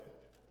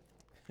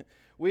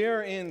We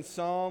are in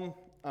Psalm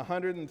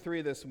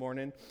 103 this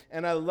morning,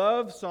 and I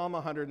love Psalm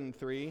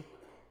 103.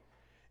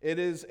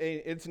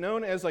 It's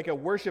known as like a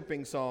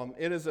worshiping psalm.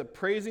 It is a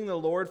praising the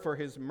Lord for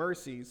his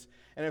mercies.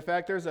 And in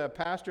fact, there's a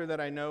pastor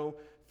that I know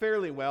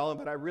fairly well,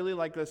 but I really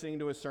like listening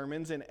to his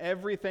sermons. And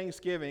every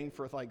Thanksgiving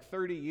for like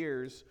 30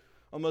 years,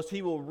 almost,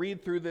 he will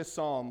read through this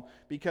psalm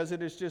because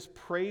it is just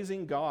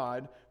praising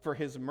God for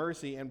his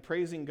mercy and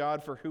praising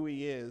God for who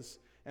he is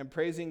and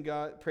praising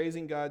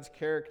God's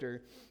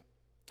character.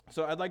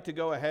 So I'd like to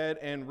go ahead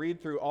and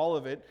read through all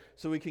of it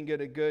so we can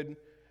get a good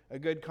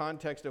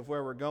context of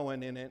where we're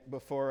going in it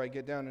before I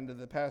get down into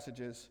the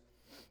passages.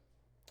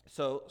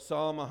 So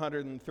Psalm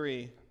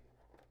 103.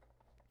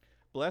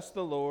 Bless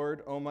the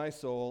Lord, O my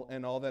soul,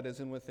 and all that is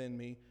within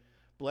me.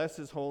 Bless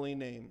his holy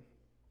name.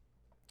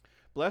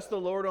 Bless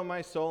the Lord, O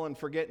my soul, and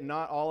forget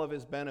not all of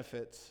his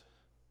benefits,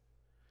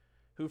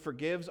 who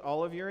forgives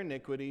all of your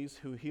iniquities,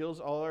 who heals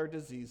all our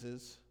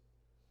diseases,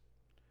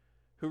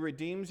 who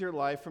redeems your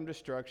life from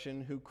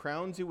destruction, who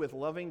crowns you with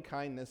loving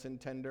kindness and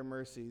tender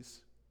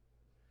mercies,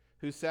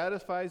 who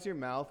satisfies your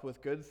mouth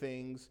with good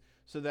things,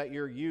 so that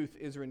your youth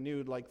is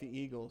renewed like the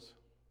eagles.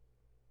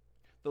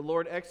 The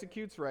Lord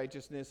executes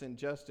righteousness and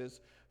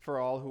justice for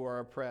all who are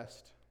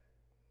oppressed.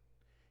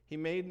 He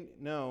made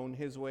known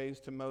his ways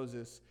to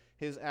Moses,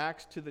 his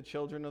acts to the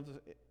children of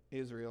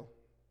Israel.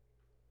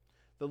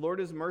 The Lord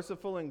is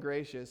merciful and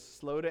gracious,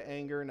 slow to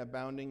anger and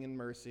abounding in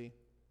mercy.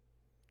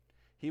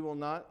 He will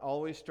not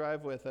always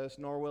strive with us,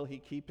 nor will he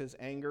keep his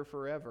anger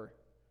forever.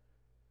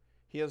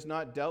 He has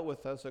not dealt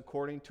with us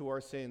according to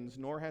our sins,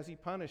 nor has he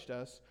punished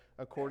us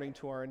according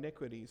to our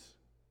iniquities.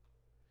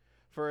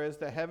 For as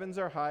the heavens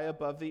are high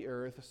above the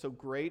earth, so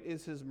great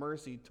is his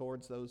mercy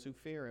towards those who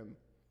fear him.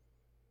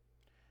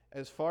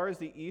 As far as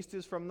the east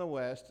is from the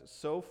west,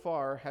 so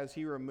far has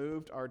he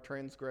removed our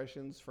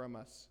transgressions from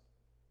us.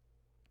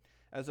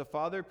 As a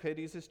father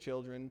pities his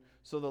children,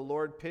 so the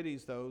Lord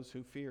pities those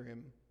who fear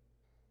him.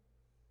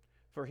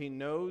 For he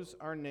knows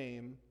our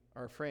name,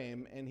 our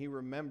frame, and he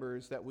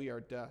remembers that we are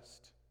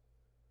dust.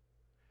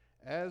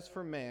 As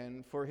for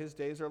man, for his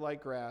days are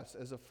like grass,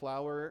 as a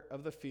flower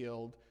of the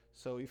field,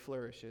 so he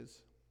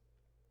flourishes.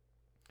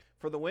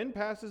 For the wind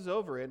passes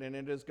over it, and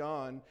it is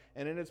gone,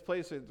 and in its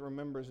place it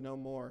remembers no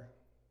more.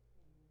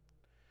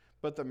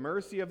 But the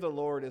mercy of the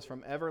Lord is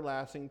from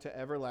everlasting to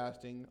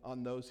everlasting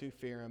on those who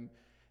fear him,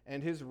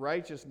 and his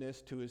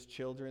righteousness to his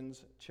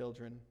children's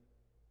children,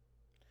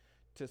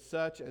 to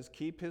such as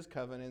keep his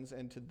covenants,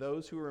 and to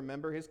those who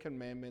remember his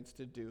commandments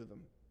to do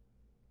them.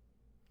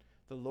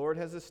 The Lord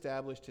has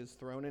established his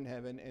throne in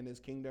heaven, and his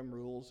kingdom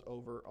rules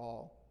over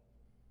all.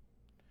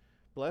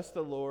 Bless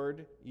the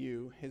Lord,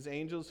 you, his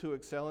angels who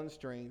excel in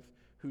strength,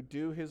 who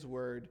do his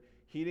word,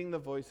 heeding the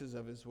voices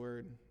of his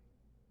word.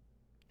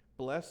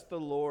 Bless the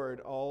Lord,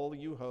 all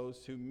you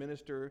hosts who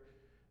minister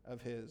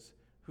of his,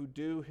 who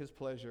do his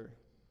pleasure.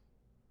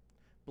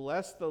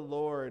 Bless the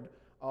Lord,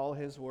 all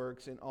his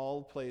works in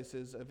all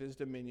places of his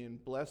dominion.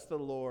 Bless the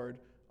Lord,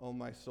 O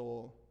my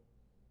soul.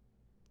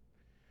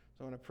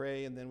 So I want to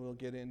pray, and then we'll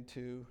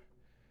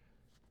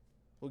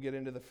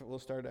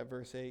start at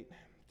verse 8.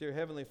 Dear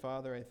Heavenly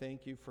Father, I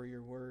thank you for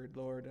your word,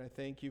 Lord. I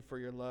thank you for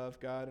your love,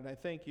 God, and I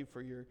thank you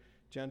for your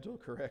gentle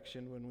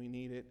correction when we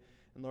need it.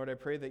 And Lord, I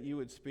pray that you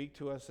would speak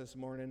to us this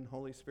morning.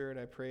 Holy Spirit,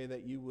 I pray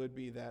that you would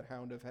be that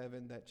hound of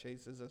heaven that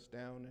chases us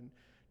down and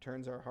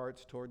turns our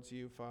hearts towards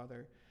you,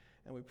 Father.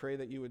 And we pray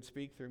that you would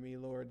speak through me,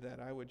 Lord, that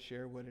I would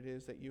share what it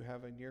is that you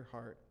have in your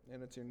heart.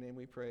 And it's in your name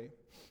we pray.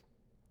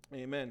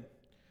 Amen.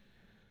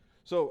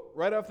 So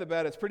right off the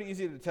bat, it's pretty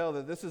easy to tell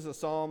that this is a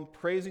psalm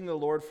praising the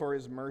Lord for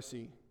his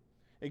mercy.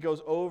 It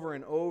goes over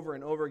and over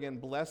and over again.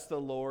 Bless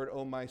the Lord,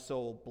 O my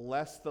soul.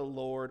 Bless the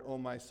Lord, O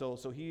my soul.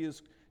 So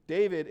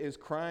David is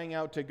crying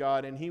out to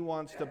God, and he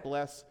wants to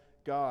bless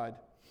God.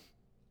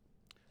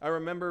 I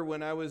remember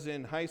when I was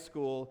in high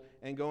school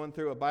and going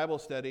through a Bible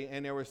study,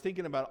 and I was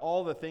thinking about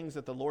all the things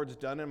that the Lord's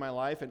done in my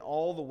life and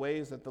all the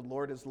ways that the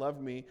Lord has loved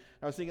me.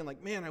 I was thinking,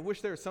 like, man, I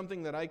wish there was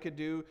something that I could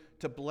do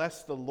to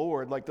bless the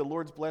Lord. Like, the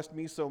Lord's blessed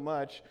me so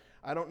much.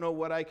 I don't know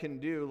what I can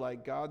do.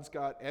 Like, God's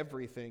got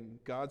everything.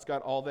 God's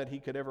got all that he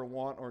could ever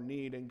want or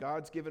need, and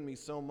God's given me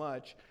so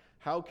much.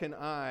 How can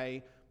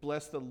I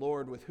bless the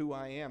Lord with who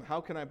I am? How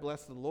can I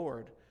bless the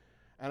Lord?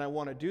 And I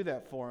want to do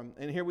that for him.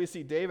 And here we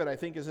see David, I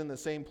think, is in the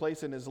same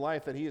place in his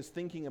life that he is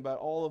thinking about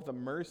all of the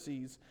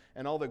mercies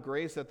and all the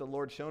grace that the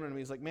Lord's shown him.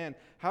 He's like, man,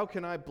 how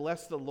can I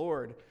bless the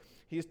Lord?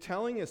 He's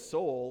telling his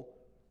soul,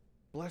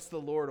 bless the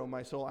Lord, O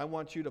my soul. I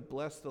want you to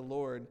bless the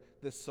Lord,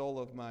 this soul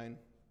of mine.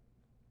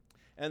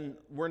 And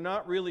we're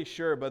not really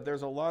sure, but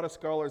there's a lot of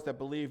scholars that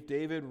believe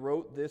David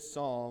wrote this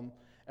psalm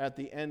at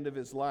the end of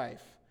his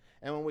life.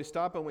 And when we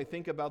stop and we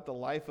think about the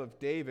life of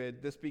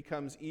David, this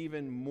becomes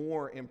even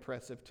more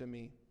impressive to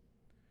me.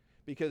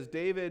 Because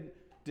David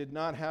did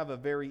not have a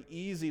very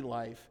easy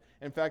life.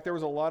 In fact, there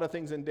was a lot of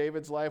things in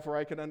David's life where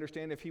I could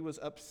understand if he was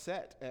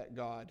upset at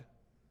God.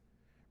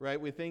 Right?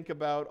 We think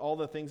about all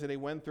the things that he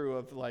went through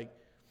of like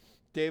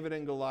David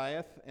and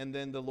Goliath, and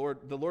then the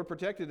Lord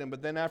protected him.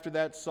 But then after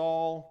that,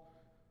 Saul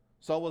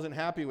Saul wasn't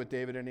happy with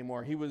David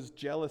anymore. He was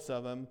jealous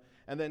of him.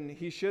 And then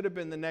he should have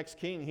been the next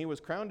king. He was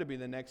crowned to be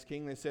the next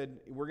king. They said,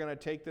 we're going to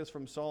take this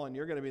from Saul and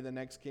you're going to be the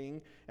next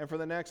king. And for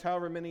the next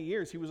however many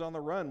years, he was on the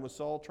run with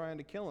Saul trying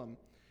to kill him.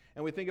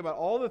 And we think about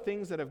all the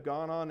things that have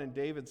gone on in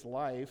David's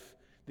life,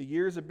 the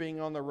years of being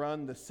on the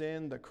run, the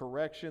sin, the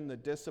correction, the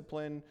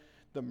discipline,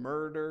 the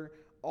murder,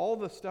 all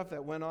the stuff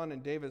that went on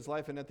in David's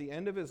life. And at the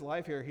end of his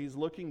life here, he's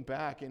looking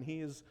back and he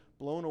is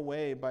blown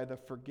away by the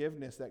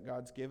forgiveness that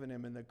God's given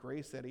him and the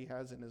grace that he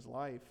has in his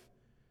life.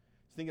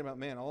 He's thinking about,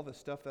 man, all the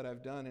stuff that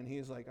I've done. And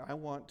he's like, I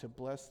want to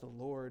bless the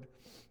Lord.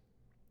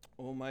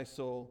 Oh, my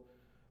soul,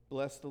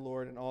 bless the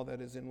Lord and all that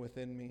is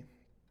within me.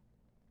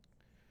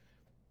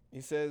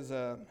 He says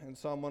in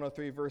Psalm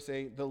 103, verse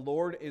 8, the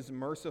Lord is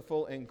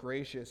merciful and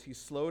gracious. He's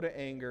slow to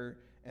anger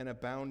and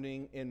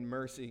abounding in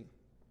mercy.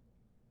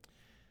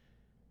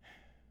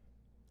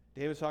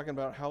 David's talking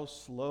about how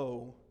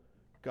slow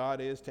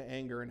God is to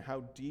anger and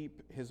how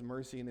deep his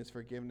mercy and his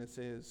forgiveness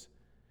is.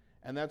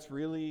 And that's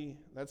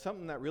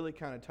something that really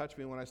kind of touched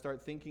me when I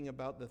start thinking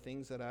about the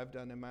things that I've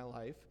done in my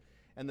life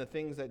and the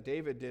things that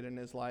David did in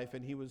his life.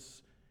 And he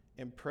was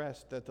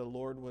impressed that the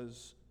Lord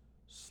was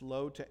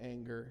slow to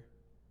anger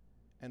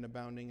and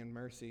abounding in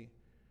mercy.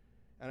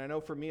 And I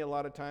know for me, a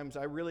lot of times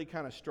I really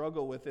kind of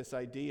struggle with this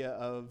idea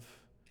of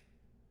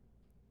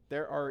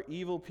there are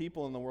evil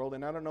people in the world.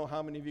 And I don't know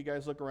how many of you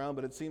guys look around,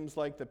 but it seems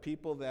like the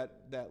people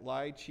that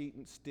lie, cheat,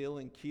 and steal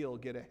and kill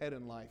get ahead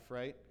in life,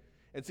 right?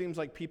 It seems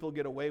like people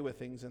get away with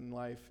things in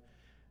life.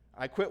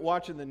 I quit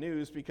watching the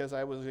news because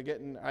I was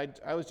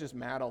just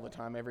mad all the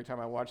time every time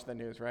I watched the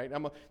news, right?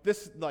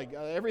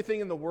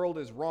 Everything in the world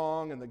is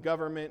wrong, and the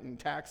government and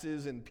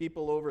taxes and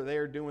people over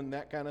there doing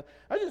that kind of.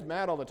 I was just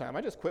mad all the time.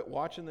 I just quit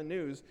watching the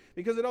news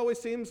because it always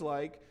seems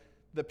like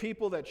the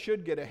people that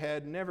should get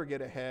ahead never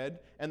get ahead,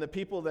 and the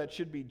people that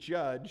should be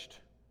judged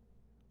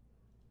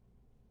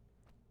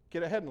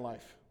get ahead in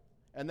life.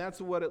 And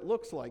that's what it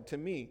looks like to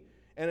me.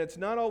 And it's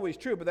not always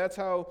true, but that's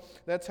how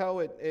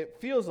it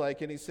feels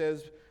like. And he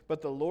says,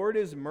 but the Lord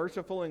is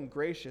merciful and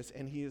gracious,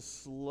 and he is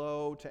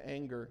slow to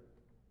anger.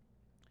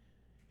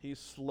 He's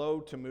slow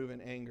to move in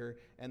anger.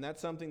 And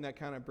that's something that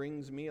kind of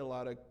brings me a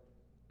lot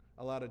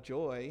of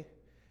joy,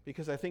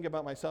 because I think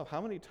about myself,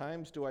 how many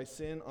times do I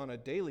sin on a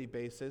daily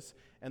basis,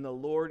 and the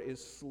Lord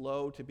is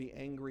slow to be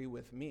angry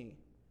with me?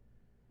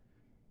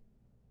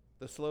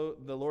 The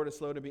Lord is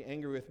slow to be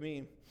angry with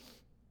me.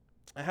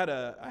 I had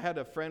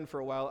a friend for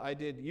a while. I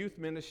did youth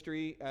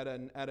ministry at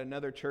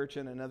another church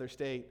in another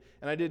state,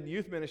 and I did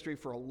youth ministry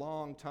for a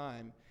long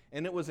time.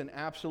 And it was an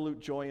absolute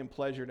joy and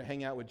pleasure to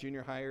hang out with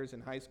junior hires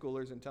and high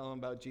schoolers and tell them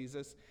about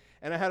Jesus.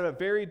 And I had a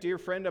very dear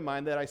friend of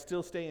mine that I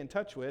still stay in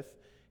touch with.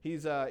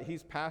 He's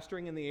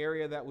pastoring in the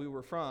area that we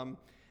were from,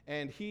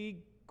 and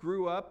he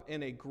grew up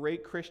in a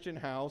great Christian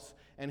house,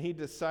 and he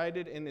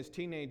decided in his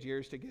teenage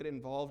years to get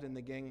involved in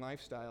the gang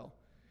lifestyle.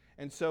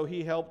 And so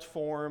he helped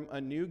form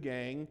a new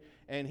gang,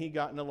 and he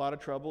got in a lot of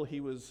trouble.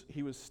 He was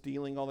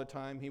stealing all the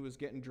time. He was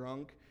getting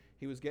drunk.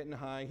 He was getting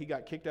high. He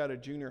got kicked out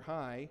of junior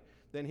high.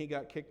 Then he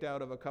got kicked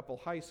out of a couple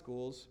high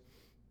schools.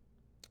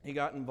 He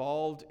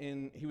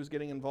was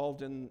getting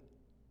involved in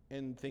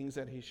things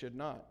that he should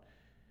not.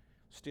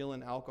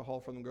 Stealing alcohol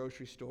from the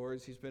grocery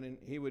stores.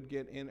 He would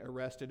get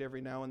arrested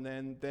every now and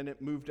then. Then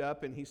it moved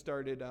up, and he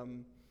started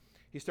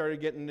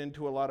getting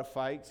into a lot of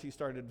fights. He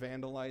started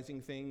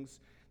vandalizing things.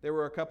 There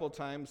were a couple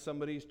times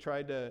somebody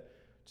tried to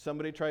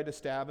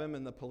stab him,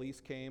 and the police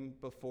came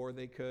before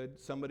they could.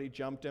 Somebody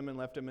jumped him and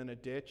left him in a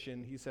ditch,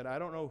 and he said, I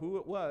don't know who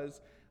it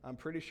was. I'm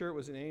pretty sure it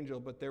was an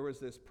angel, but there was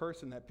this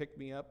person that picked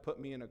me up, put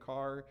me in a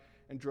car,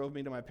 and drove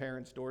me to my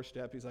parents'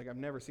 doorstep. He's like, I've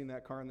never seen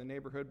that car in the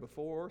neighborhood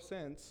before or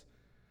since,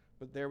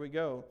 but there we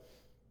go.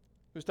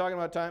 He was talking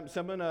about time.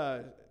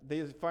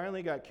 They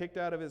finally got kicked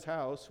out of his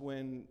house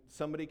when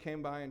somebody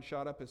came by and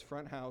shot up his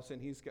front house,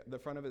 and he's got the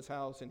front of his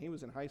house, and he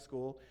was in high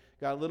school,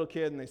 got a little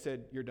kid, and they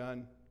said, you're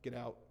done, get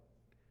out.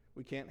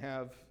 We can't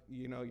have,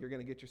 you're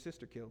going to get your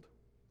sister killed.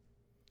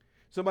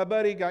 So my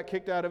buddy got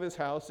kicked out of his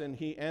house, and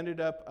he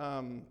ended up,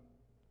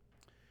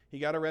 he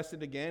got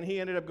arrested again. He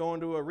ended up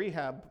going to a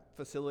rehab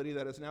facility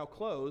that is now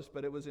closed,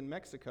 but it was in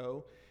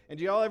Mexico. And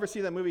do y'all ever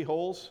see that movie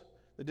Holes?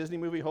 The Disney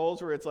movie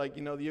Holes, where it's like,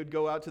 you'd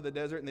go out to the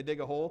desert and they dig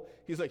a hole.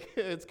 He's like,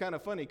 it's kind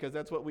of funny because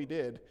that's what we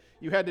did.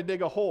 You had to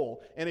dig a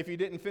hole. And if you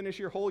didn't finish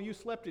your hole, you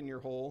slept in your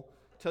hole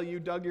till you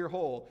dug your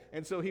hole.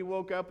 And so he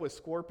woke up with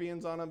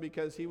scorpions on him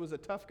because he was a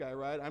tough guy,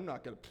 right? I'm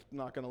not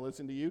gonna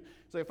listen to you.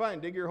 He's like,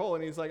 fine, dig your hole.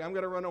 And he's like, I'm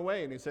going to run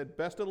away. And he said,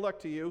 best of luck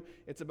to you.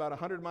 It's about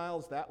 100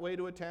 miles that way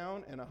to a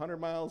town and 100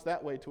 miles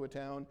that way to a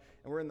town.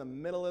 And we're in the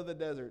middle of the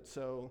desert.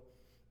 So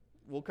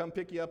we'll come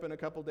pick you up in a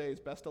couple days.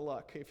 Best of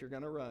luck if you're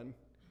going to run.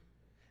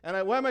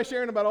 And why am I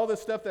sharing about all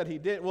this stuff that he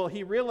did? Well,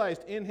 he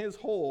realized in his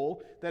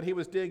hole that he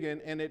was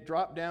digging, and it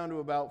dropped down to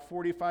about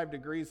 45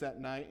 degrees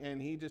that night,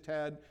 and he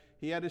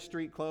had his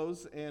street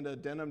clothes and a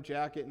denim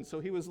jacket, and so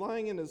he was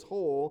lying in his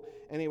hole,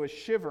 and he was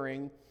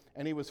shivering,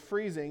 and he was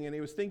freezing, and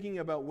he was thinking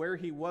about where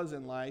he was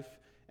in life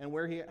and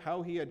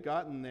how he had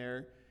gotten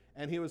there,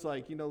 and he was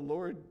like,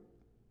 Lord,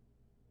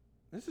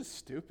 this is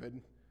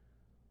stupid.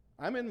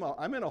 I'm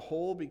in a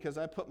hole because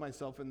I put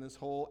myself in this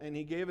hole, and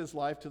he gave his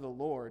life to the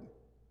Lord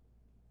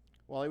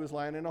while he was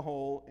lying in a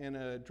hole in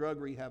a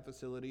drug rehab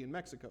facility in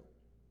Mexico.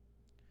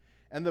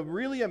 And the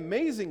really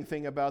amazing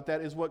thing about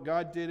that is what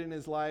God did in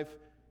his life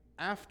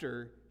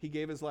after he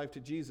gave his life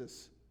to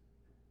Jesus.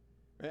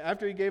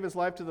 After he gave his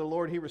life to the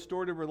Lord, he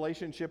restored a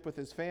relationship with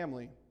his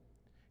family.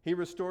 He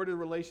restored a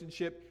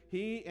relationship.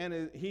 He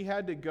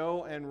had to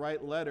go and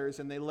write letters,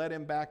 and they let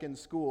him back in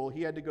school.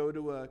 He had to go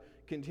to a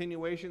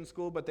continuation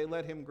school, but they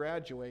let him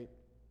graduate.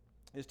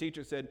 His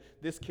teacher said,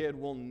 "This kid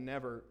will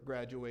never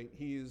graduate.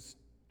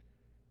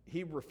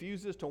 He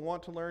refuses to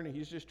want to learn.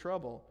 He's just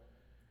trouble."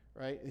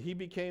 Right? He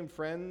became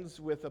friends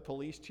with a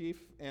police chief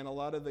and a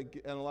lot of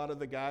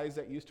the guys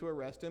that used to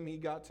arrest him. He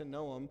got to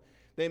know them.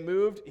 They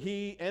moved.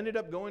 He ended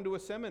up going to a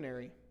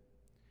seminary.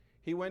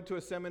 He went to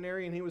a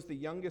seminary, and he was the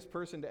youngest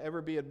person to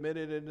ever be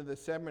admitted into the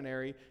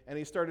seminary, and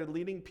he started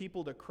leading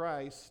people to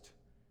Christ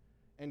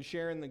and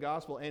sharing the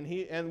gospel.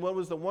 And what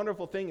was the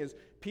wonderful thing is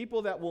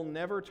people that will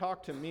never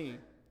talk to me,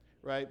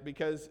 right?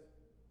 Because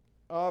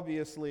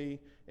obviously,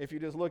 if you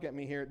just look at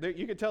me here,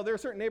 you can tell there are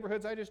certain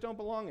neighborhoods I just don't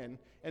belong in.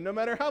 And no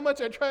matter how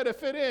much I try to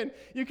fit in,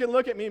 you can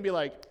look at me and be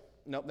like,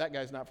 nope, that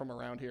guy's not from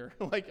around here.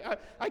 Like,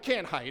 I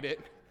can't hide it.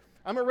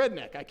 I'm a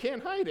redneck. I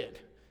can't hide it.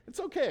 It's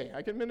okay.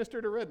 I can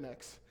minister to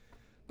rednecks.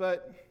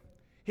 But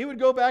he would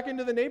go back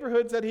into the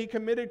neighborhoods that he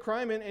committed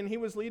crime in, and he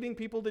was leading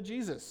people to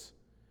Jesus.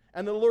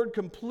 And the Lord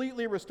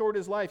completely restored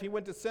his life. He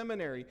went to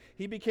seminary.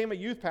 He became a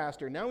youth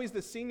pastor. Now he's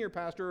the senior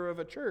pastor of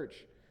a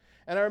church.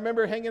 And I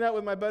remember hanging out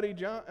with my buddy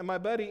John,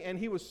 and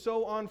he was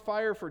so on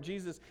fire for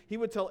Jesus. He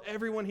would tell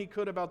everyone he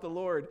could about the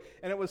Lord.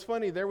 And it was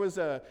funny. There was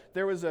an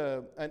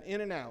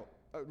In-N-Out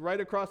right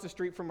across the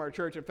street from our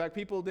church. In fact,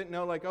 people didn't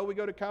know, like, oh, we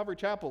go to Calvary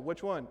Chapel.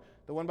 Which one?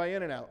 The one by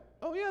In-N-Out.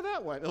 Oh, yeah,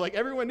 that one. Like,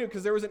 everyone knew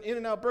because there was an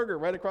In-N-Out burger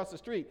right across the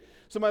street.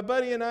 So my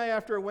buddy and I,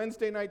 after a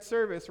Wednesday night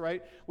service,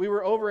 right, we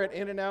were over at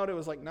In-N-Out. It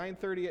was like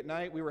 9:30 at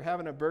night. We were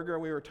having a burger.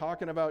 We were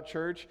talking about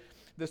church.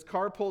 This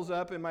car pulls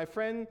up, and my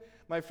friend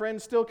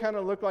still kind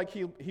of looked like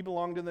he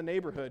belonged in the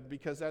neighborhood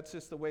because that's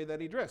just the way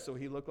that he dressed. So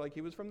he looked like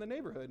he was from the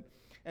neighborhood.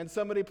 And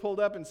somebody pulled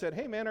up and said,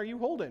 "Hey, man, are you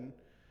Holden?"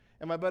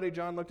 And my buddy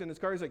John looked in his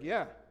car. He's like,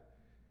 "Yeah."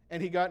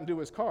 And he got into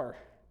his car.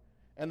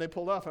 And they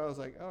pulled off. And I was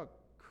like, oh,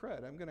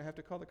 crud, I'm going to have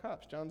to call the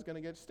cops. John's going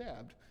to get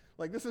stabbed.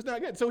 Like, this is not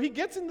good. So he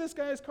gets in this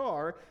guy's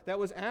car that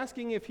was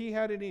asking if he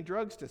had any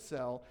drugs to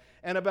sell.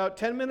 And about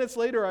 10 minutes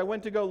later, I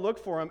went to go look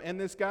for him, and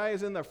this guy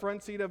is in the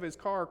front seat of his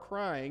car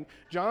crying.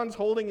 John's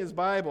holding his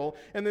Bible,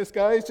 and this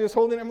guy's just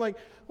holding it. I'm like,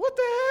 what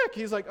the heck?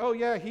 He's like, oh,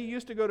 yeah, he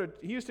used to go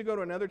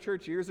to another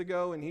church years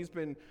ago, and he's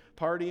been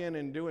partying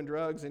and doing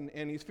drugs, and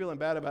he's feeling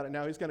bad about it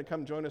now. He's going to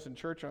come join us in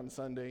church on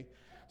Sunday.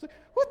 I was like,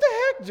 what the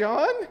heck,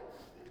 John?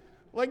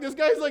 Like, this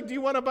guy's like, do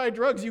you want to buy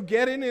drugs? You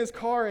get in his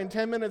car, and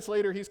 10 minutes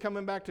later, he's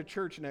coming back to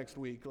church next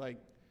week. Like,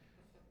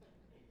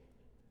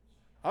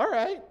 all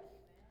right.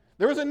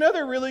 There was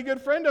another really good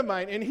friend of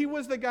mine, and he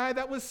was the guy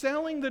that was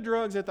selling the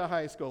drugs at the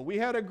high school. We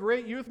had a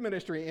great youth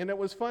ministry, and it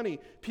was funny.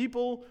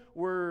 People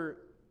were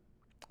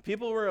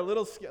a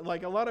little,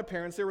 like a lot of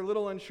parents, they were a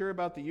little unsure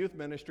about the youth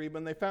ministry.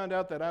 When they found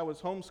out that I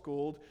was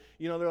homeschooled,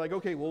 they're like,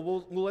 okay, well,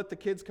 we'll let the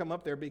kids come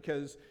up there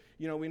because,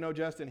 we know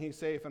Justin, he's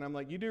safe. And I'm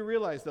like, you do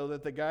realize, though,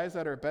 that the guys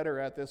that are better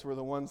at this were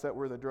the ones that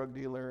were the drug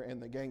dealer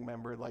and the gang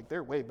member. Like,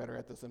 they're way better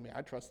at this than me.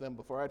 I trust them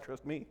before I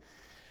trust me.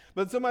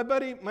 But so my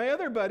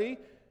other buddy,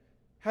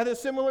 had a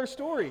similar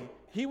story.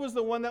 He was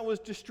the one that was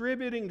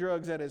distributing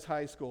drugs at his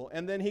high school,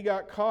 and then he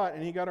got caught,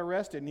 and he got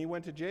arrested, and he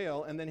went to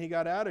jail, and then he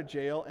got out of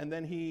jail, and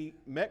then he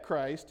met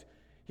Christ.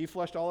 He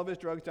flushed all of his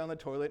drugs down the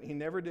toilet. He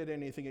never did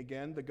anything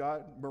again. The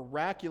God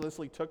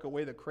miraculously took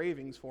away the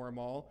cravings for him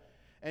all,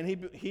 and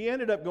he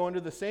ended up going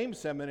to the same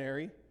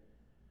seminary.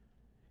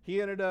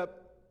 He ended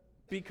up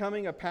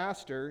becoming a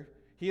pastor.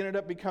 He ended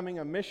up becoming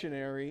a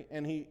missionary,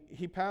 and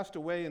he passed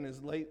away in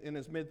his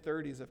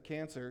mid-30s of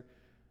cancer.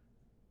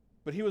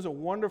 But he was a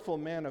wonderful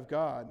man of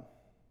God.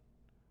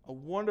 A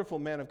wonderful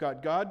man of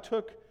God. God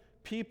took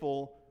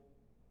people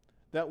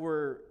that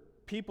were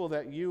people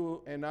that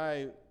you and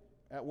I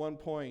at one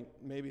point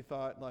maybe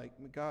thought, like,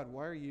 God,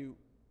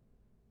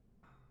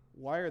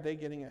 why are they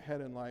getting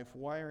ahead in life?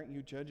 Why aren't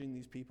you judging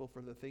these people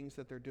for the things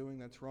that they're doing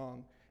that's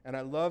wrong? And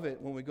I love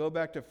it. When we go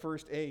back to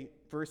verse 8,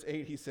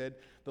 he said,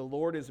 the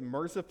Lord is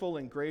merciful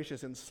and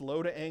gracious and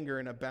slow to anger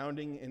and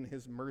abounding in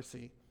his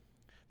mercy,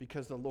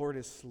 because the Lord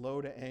is slow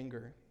to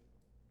anger.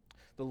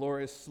 The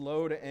Lord is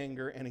slow to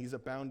anger, and he's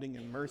abounding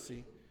in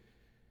mercy.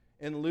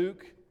 In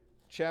Luke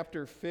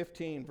chapter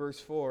 15, verse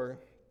 4,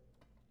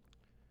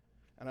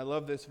 and I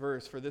love this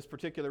verse for this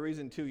particular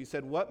reason too. He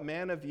said, what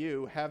man of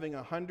you, having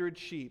 100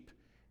 sheep,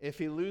 if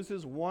he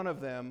loses one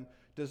of them,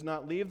 does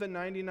not leave the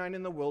 99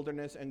 in the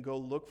wilderness and go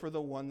look for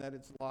the one that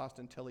is lost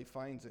until he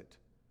finds it?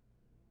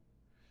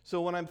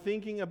 So when I'm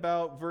thinking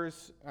about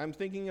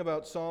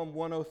Psalm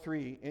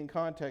 103 in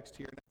context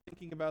here, and I'm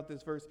thinking about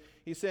this verse,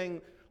 he's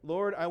saying,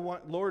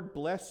 Lord,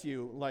 bless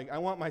you. Like, I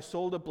want my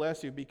soul to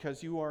bless you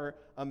because you are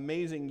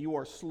amazing. You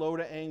are slow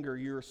to anger.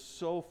 You're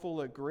so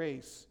full of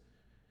grace.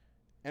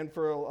 And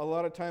for a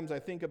lot of times I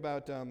think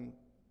about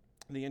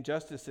the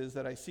injustices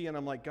that I see, and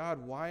I'm like,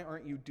 God, why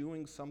aren't you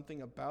doing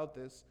something about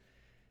this?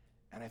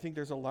 And I think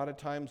there's a lot of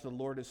times the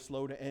Lord is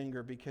slow to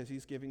anger because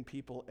he's giving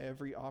people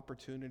every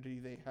opportunity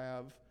they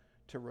have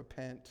to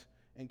repent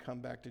and come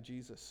back to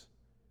Jesus.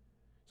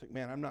 It's like,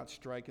 man, I'm not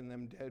striking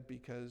them dead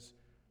because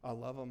I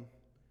love them.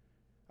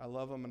 I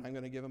love them, and I'm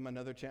going to give them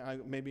another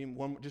chance.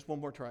 Just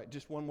one more try,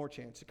 just one more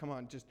chance. Come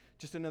on,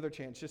 just another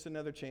chance, just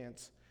another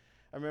chance.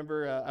 I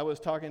remember I was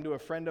talking to a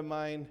friend of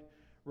mine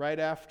right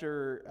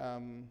after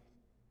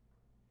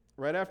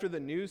the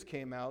news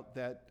came out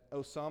that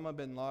Osama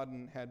bin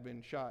Laden had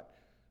been shot.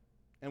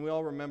 And we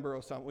all remember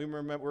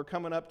Osama. We're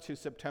coming up to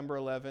September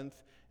 11th,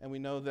 and we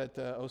know that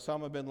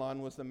Osama bin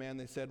Laden was the man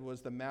they said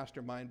was the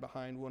mastermind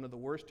behind one of the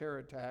worst terror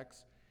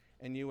attacks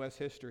in U.S.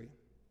 history.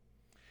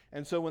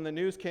 And so when the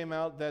news came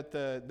out that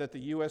the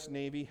U.S.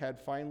 Navy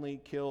had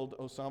finally killed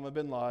Osama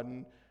bin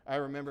Laden, I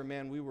remember,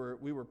 man, we were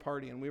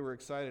partying, we were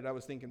excited. I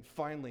was thinking,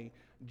 finally,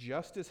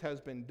 justice has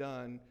been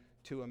done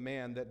to a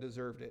man that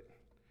deserved it.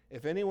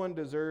 If anyone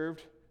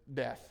deserved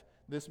death,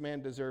 this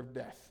man deserved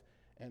death.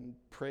 And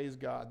praise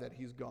God that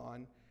he's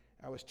gone.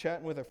 I was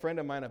chatting with a friend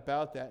of mine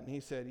about that, and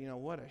he said,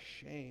 what a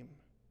shame.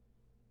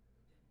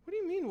 What do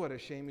you mean, what a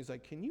shame? He's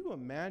like, can you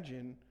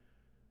imagine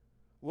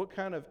what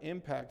kind of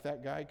impact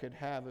that guy could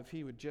have if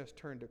he would just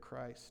turn to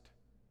Christ?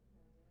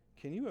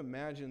 Can you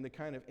imagine the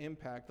kind of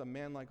impact a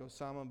man like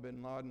Osama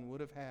bin Laden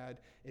would have had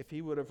if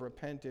he would have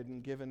repented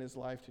and given his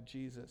life to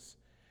Jesus?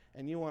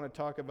 And you want to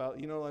talk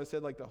about, I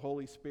said like the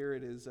Holy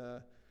Spirit is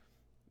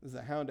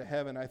the hound of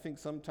heaven. I think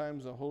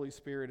sometimes the Holy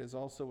Spirit is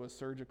also a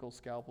surgical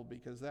scalpel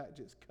because that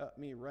just cut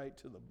me right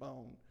to the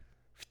bone.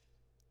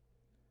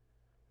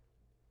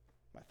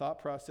 My thought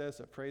process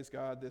of praise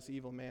God, this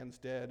evil man's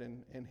dead,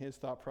 and his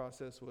thought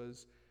process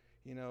was,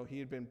 he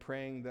had been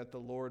praying that the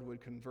Lord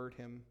would convert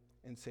him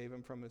and save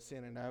him from his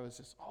sin. And I was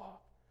just,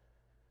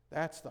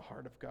 that's the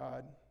heart of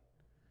God.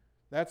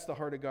 That's the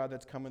heart of God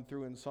that's coming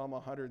through in Psalm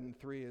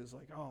 103 is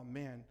like, oh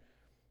man,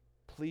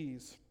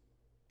 please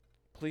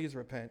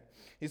repent.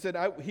 He said,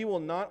 he will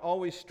not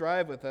always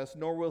strive with us,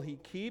 nor will he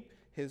keep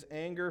his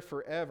anger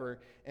forever.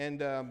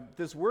 And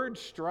this word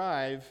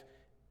strive,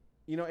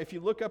 if you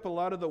look up a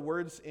lot of the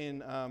words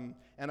in,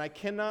 and I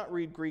cannot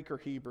read Greek or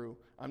Hebrew.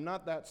 I'm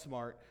not that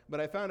smart. But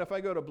I found if I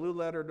go to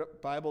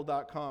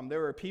blueletterbible.com,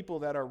 there are people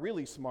that are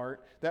really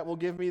smart that will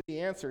give me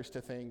the answers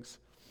to things.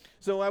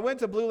 So I went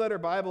to Blue Letter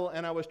Bible,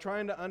 and I was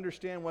trying to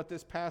understand what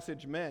this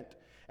passage meant.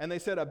 And they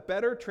said a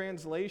better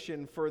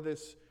translation for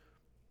this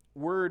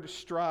word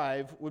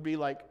strive would be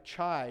like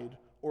chide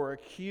or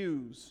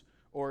accuse,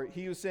 or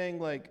he was saying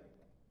like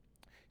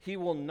he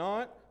will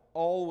not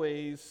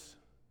always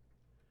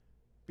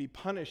be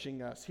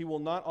punishing us. He will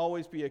not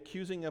always be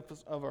accusing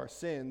us of our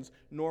sins,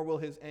 nor will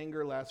his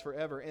anger last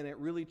forever. And it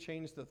really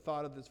changed the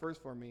thought of this verse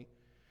for me.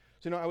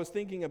 So I was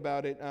thinking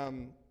about it.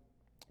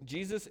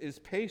 Jesus is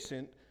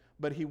patient,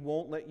 but he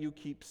won't let you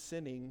keep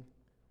sinning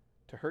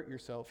to hurt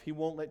yourself. He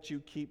won't let you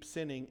keep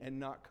sinning and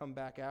not come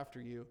back after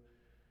you.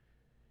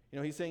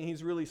 He's saying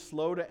he's really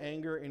slow to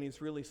anger and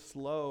he's really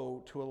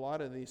slow to a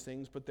lot of these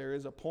things, but there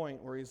is a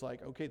point where he's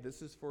like, okay,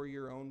 this is for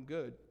your own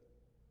good.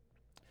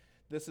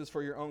 This is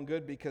for your own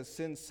good because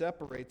sin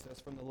separates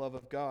us from the love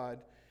of God.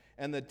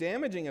 And the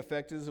damaging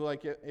effect is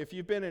like if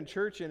you've been in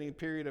church any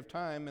period of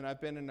time, and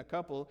I've been in a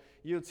couple,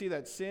 you would see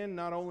that sin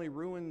not only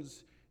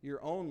ruins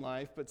your own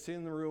life, but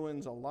sin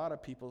ruins a lot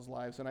of people's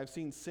lives. And I've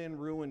seen sin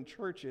ruin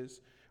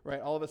churches,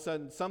 right? All of a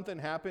sudden something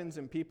happens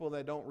and people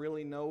that don't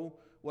really know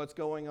what's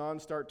going on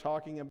start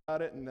talking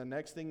about it, and the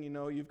next thing you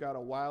know, you've got a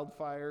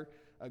wildfire,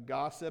 a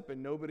gossip,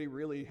 and nobody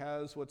really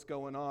has what's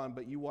going on,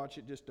 but you watch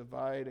it just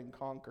divide and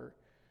conquer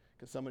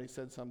because somebody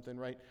said something,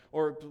 right?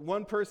 Or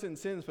one person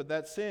sins, but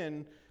that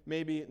sin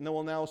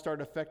will now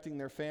start affecting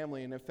their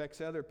family and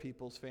affects other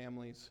people's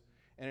families,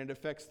 and it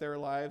affects their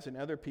lives and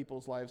other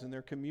people's lives and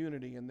their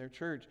community and their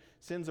church.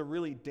 Sin's a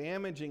really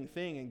damaging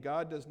thing, and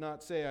God does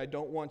not say, I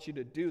don't want you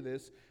to do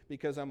this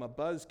because I'm a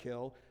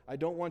buzzkill. I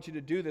don't want you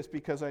to do this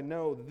because I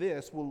know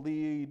this will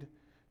lead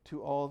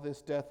to all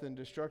this death and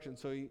destruction.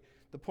 So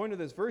the point of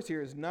this verse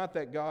here is not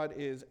that God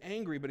is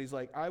angry, but he's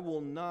like, I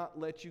will not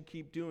let you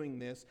keep doing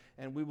this,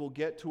 and we will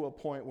get to a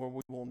point where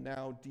we will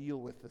now deal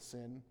with the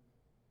sin.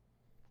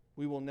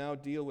 We will now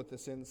deal with the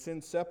sin.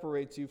 Sin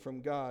separates you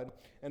from God,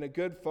 and a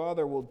good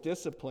father will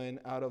discipline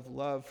out of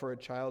love for a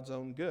child's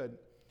own good.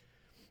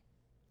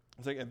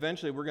 It's like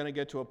eventually we're going to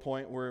get to a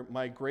point where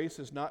my grace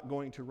is not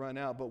going to run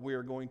out, but we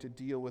are going to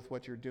deal with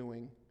what you're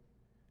doing,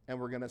 and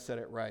we're going to set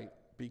it right,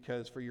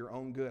 because for your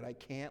own good, I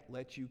can't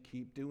let you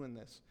keep doing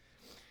this.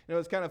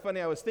 It's kind of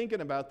funny. I was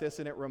thinking about this,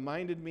 and it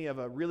reminded me of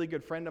a really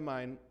good friend of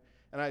mine,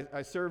 and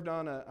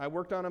I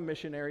worked on a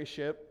missionary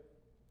ship.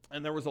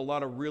 And there was a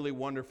lot of really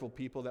wonderful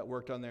people that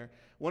worked on there.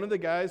 One of the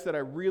guys that I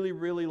really,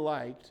 really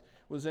liked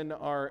was in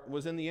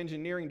the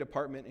engineering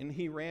department, and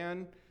he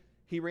ran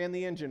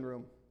the engine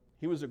room.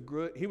 He was a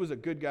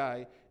good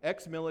guy,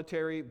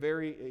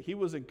 ex-military. He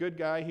was a good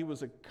guy. He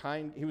was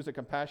a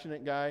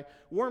compassionate guy.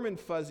 Warm and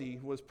fuzzy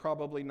was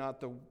probably not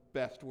the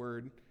best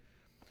word,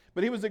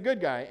 But he was a good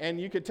guy,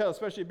 and you could tell,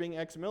 especially being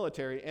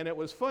ex-military. And it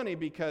was funny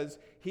because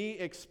he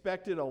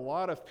expected a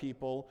lot of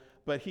people,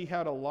 but he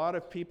had a lot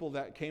of people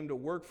that came to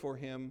work for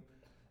him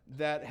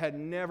that had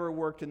never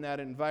worked in that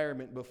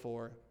environment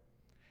before.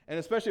 And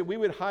especially we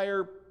would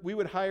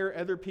hire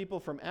other people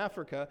from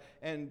Africa,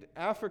 and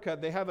Africa,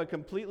 they have a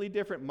completely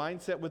different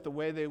mindset with the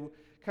way they,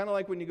 kind of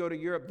like when you go to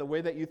Europe, the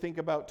way that you think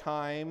about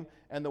time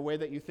and the way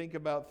that you think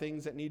about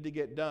things that need to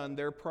get done,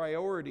 their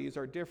priorities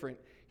are different.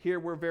 Here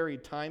we're very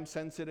time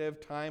sensitive,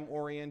 time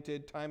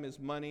oriented, time is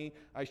money.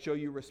 I show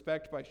you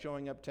respect by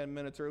showing up 10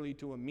 minutes early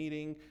to a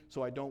meeting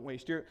so I don't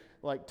waste your,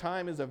 like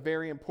time is a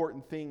very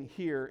important thing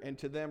here, and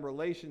to them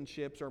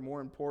relationships are more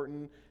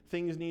important.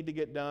 Things need to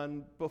get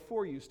done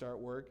before you start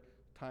work.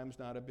 Time's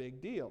not a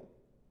big deal.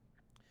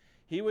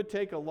 He would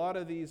take a lot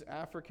of these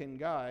African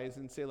guys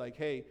and say like,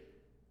 hey,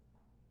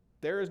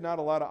 there is not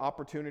a lot of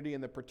opportunity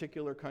in the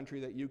particular country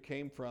that you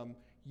came from.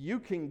 You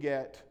can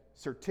get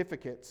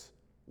certificates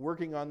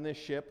working on this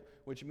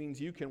ship, which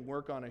means you can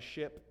work on a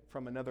ship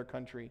from another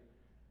country.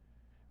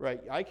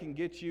 Right? I can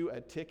get you a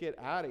ticket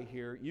out of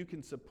here. You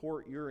can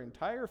support your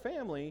entire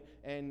family,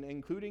 and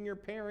including your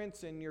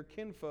parents and your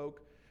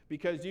kinfolk,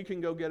 because you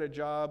can go get a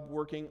job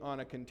working on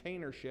a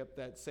container ship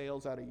that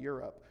sails out of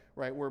Europe,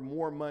 right? Where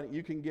more money,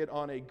 you can get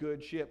on a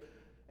good ship.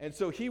 And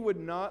so he would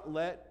not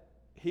let,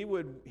 he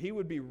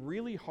would be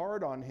really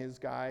hard on his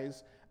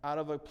guys out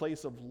of a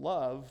place of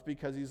love,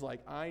 because he's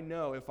like, I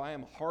know if I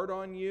am hard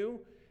on you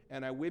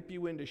and I whip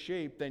you into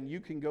shape, then you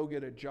can go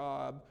get a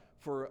job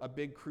for a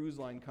big cruise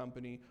line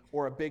company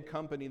or a big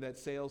company that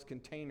sails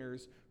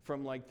containers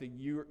from like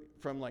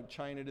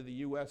China to the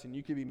US, and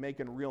you could be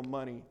making real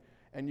money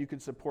and you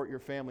could support your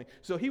family.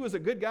 So he was a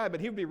good guy,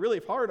 but he would be really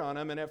hard on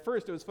him. And at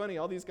first it was funny.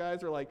 All these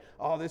guys are like,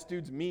 oh, this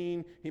dude's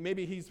mean.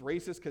 Maybe he's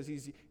racist because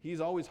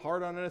he's always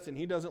hard on us and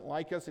he doesn't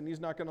like us and he's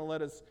not going to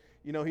let us,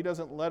 he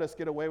doesn't let us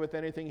get away with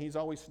anything. He's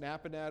always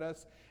snapping at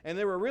us. And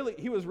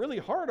he was really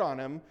hard on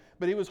him,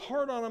 but he was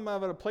hard on him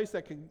out of a place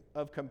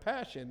of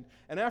compassion.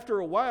 And after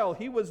a while,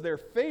 he was their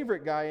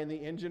favorite guy in the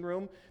engine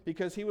room,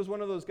 because he was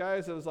one of those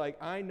guys that was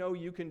like, I know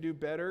you can do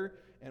better.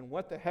 And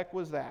what the heck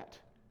was that?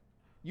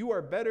 You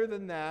are better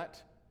than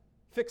that.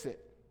 Fix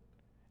it.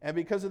 And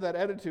because of that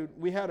attitude,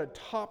 we had a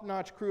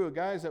top-notch crew of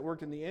guys that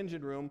worked in the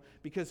engine room,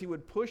 because he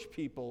would push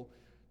people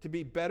to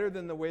be better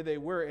than the way they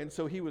were. And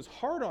so he was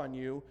hard on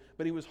you,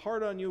 but he was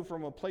hard on you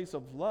from a place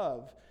of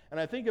love. And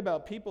I think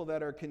about people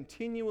that are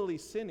continually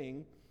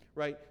sinning,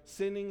 right?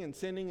 Sinning and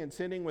sinning and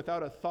sinning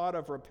without a thought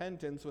of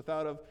repentance,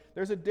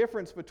 there's a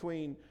difference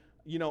between,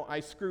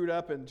 I screwed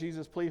up and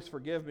Jesus, please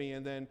forgive me,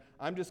 and then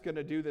I'm just going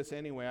to do this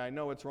anyway. I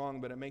know it's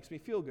wrong, but it makes me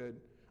feel good.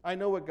 I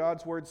know what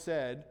God's word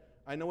said.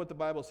 I know what the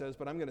Bible says,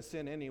 but I'm going to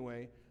sin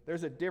anyway.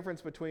 There's a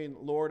difference between,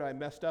 Lord, I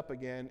messed up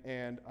again,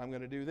 and I'm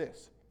going to do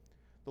this.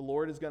 The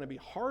Lord is going to be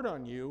hard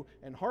on you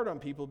and hard on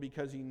people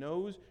because he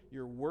knows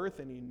your worth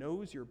and he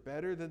knows you're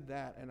better than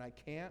that, and I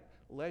can't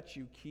let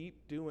you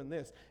keep doing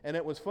this. And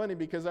it was funny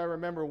because I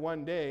remember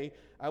one day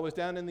I was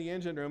down in the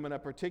engine room, and a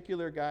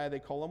particular guy, they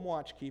call them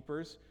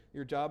watchkeepers.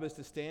 Your job is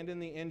to stand in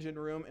the engine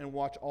room and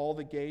watch all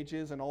the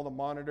gauges and all the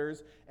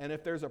monitors, and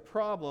if there's a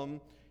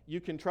problem, you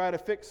can try to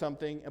fix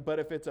something, but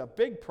if it's a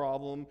big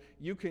problem,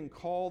 you can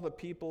call the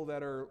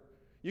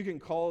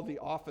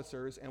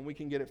officers and we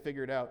can get it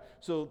figured out.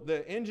 So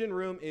the engine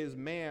room is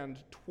manned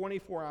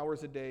 24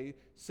 hours a day,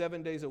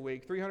 7 days a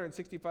week,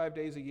 365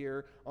 days a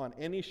year. On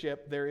any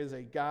ship, there is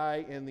a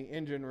guy in the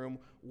engine room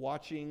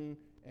watching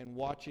and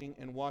watching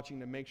and watching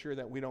to make sure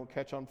that we don't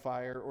catch on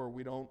fire or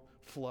we don't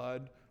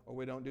flood or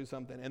we don't do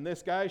something. And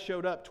this guy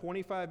showed up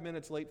 25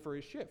 minutes late for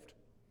his shift.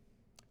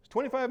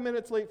 25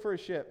 minutes late for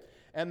his shift.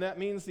 And that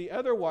means the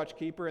other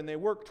watchkeeper, and they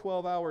work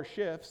 12-hour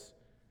shifts,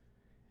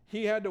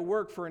 he had to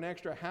work for an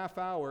extra half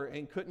hour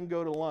and couldn't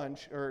go to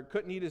lunch or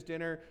couldn't eat his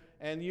dinner.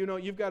 And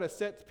you've got a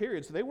set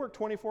period. So they work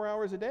 24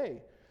 hours a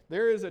day.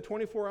 There is a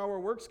 24-hour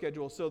work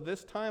schedule. So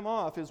this time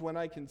off is when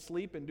I can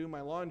sleep and do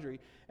my laundry.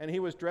 And he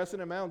was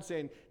dressing him out and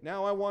saying,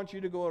 now I want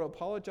you to go and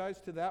apologize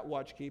to that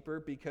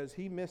watchkeeper because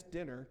he missed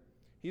dinner.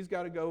 He's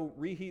got to go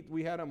reheat.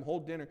 We had him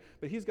hold dinner,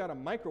 but he's got to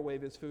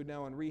microwave his food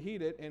now and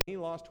reheat it, and he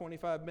lost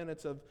 25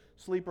 minutes of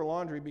sleep or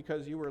laundry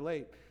because you were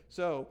late.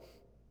 So,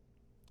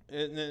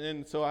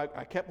 so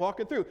I kept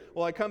walking through.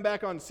 Well, I come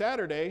back on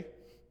Saturday,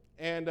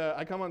 and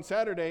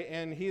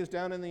and he is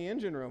down in the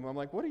engine room. I'm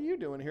like, what are you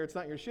doing here? It's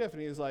not your shift.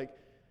 And he's like,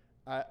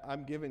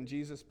 I'm giving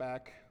Jesus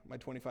back my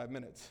 25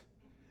 minutes.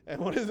 And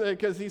what is it?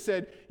 Because he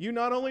said, you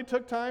not only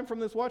took time from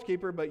this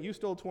watchkeeper, but you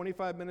stole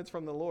 25 minutes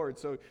from the Lord.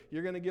 So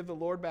you're going to give the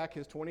Lord back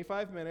his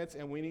 25 minutes,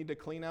 and we need to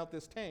clean out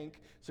this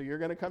tank. So you're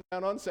going to come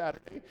down on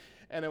Saturday.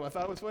 And I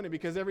thought it was funny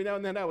because every now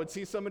and then I would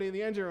see somebody in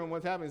the engine room.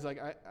 What's happening? He's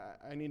like,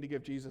 I need to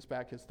give Jesus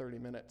back his 30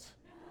 minutes.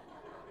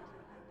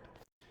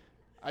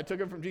 I took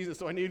it from Jesus,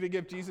 so I needed to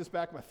give Jesus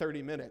back my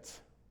 30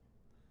 minutes.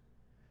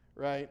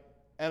 Right?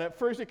 And at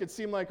first it could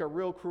seem like a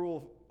real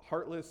cruel,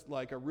 heartless,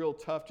 like a real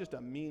tough, just a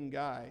mean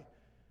guy.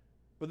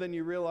 But then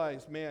you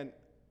realize, man,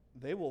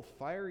 they will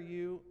fire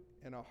you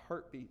in a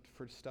heartbeat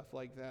for stuff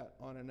like that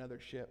on another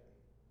ship.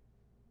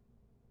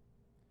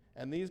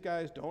 And these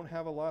guys don't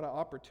have a lot of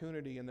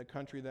opportunity in the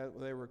country that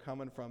they were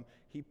coming from.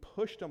 He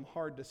pushed them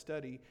hard to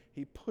study.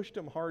 He pushed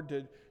them hard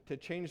to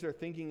change their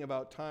thinking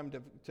about time,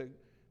 to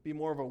be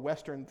more of a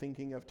Western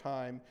thinking of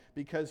time,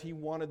 because he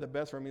wanted the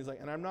best for him. He's like,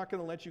 and I'm not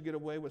going to let you get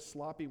away with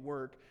sloppy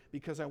work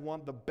because I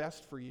want the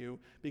best for you,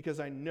 because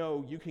I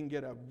know you can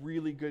get a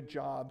really good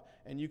job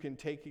and you can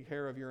take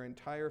care of your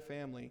entire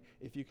family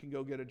if you can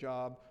go get a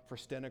job for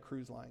Stena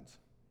Cruise Lines.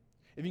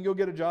 If you can go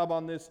get a job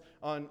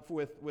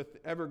with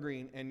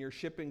Evergreen and you're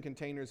shipping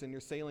containers and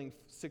you're sailing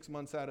 6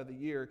 months out of the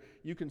year,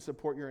 you can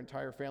support your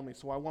entire family.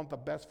 So I want the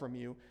best from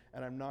you,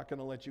 and I'm not going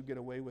to let you get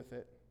away with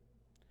it.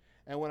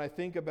 And when I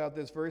think about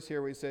this verse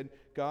here, we said,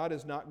 God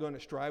is not going to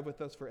strive with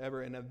us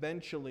forever, and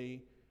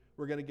eventually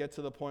we're going to get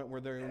to the point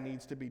where there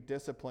needs to be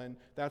discipline.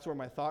 That's where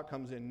my thought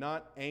comes in,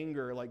 not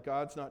anger, like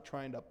God's not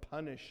trying to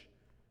punish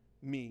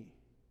me.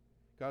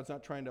 God's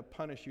not trying to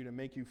punish you to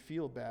make you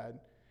feel bad.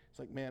 It's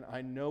like, man,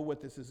 I know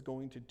what this is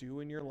going to do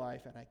in your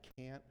life, and I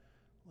can't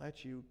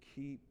let you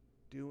keep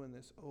doing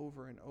this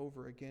over and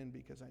over again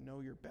because I know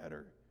you're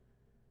better.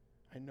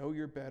 I know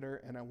you're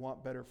better, and I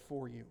want better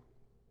for you.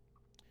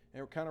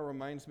 And it kind of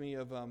reminds me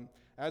of, I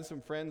had some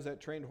friends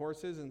that trained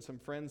horses and some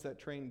friends that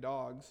trained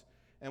dogs.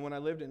 And when I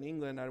lived in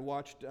England, I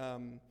watched,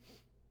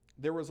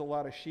 there was a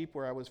lot of sheep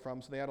where I was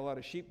from, so they had a lot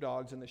of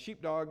sheepdogs. And the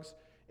sheepdogs,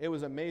 it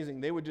was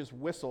amazing. They would just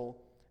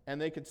whistle, and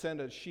they could send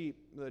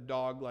the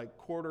dog like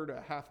quarter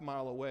to half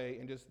mile away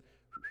and just,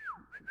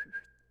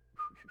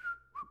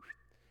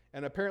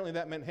 and apparently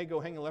that meant, hey, go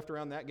hang a left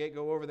around that gate,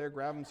 go over there,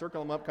 grab them,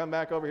 circle them up, come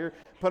back over here,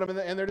 put them in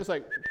there, and they're just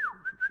like,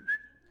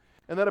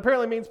 and that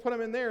apparently means put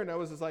them in there. And I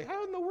was just like,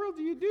 how in the world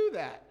do you do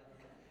that?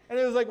 And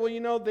it was like,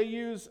 well, they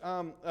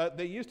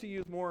used to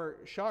use more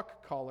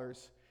shock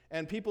collars,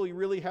 and people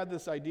really had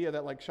this idea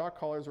that like shock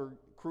collars were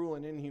cruel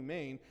and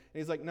inhumane. And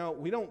he's like, no,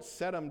 we don't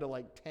set them to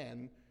like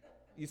 10.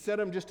 You set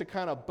them just to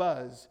kind of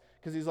buzz,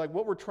 because he's like,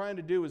 what we're trying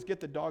to do is get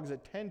the dog's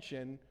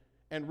attention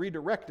and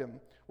redirect him.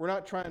 We're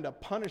not trying to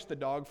punish the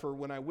dog for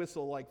when I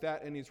whistle like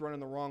that and he's running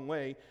the wrong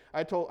way.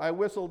 I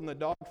whistled and the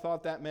dog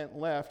thought that meant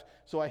left,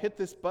 so I hit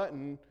this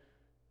button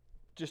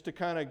just to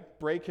kind of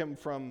break him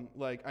from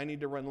like, I need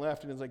to run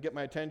left, and it's like, get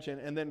my attention,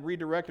 and then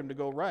redirect him to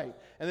go right.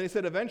 And then he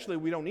said, eventually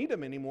we don't need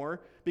him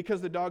anymore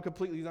because the dog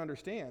completely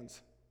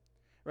understands.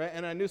 Right?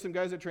 And I knew some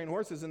guys that train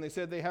horses, and they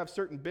said they have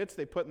certain bits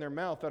they put in their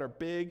mouth that are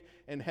big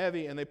and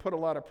heavy, and they put a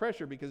lot of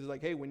pressure because it's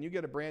like, hey, when you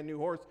get a brand new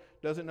horse,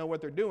 doesn't know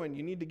what they're doing,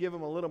 you need to give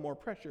them a little more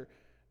pressure.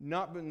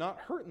 Not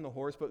hurting the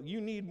horse, but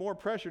you need more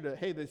pressure to,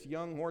 hey, this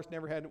young horse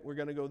never had, we're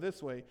going to go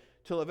this way,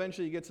 till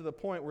eventually you get to the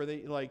point where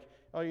they like,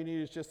 all you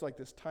need is just like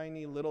this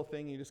tiny little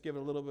thing, you just give it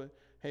a little bit,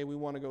 hey, we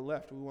want to go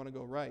left, we want to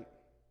go right.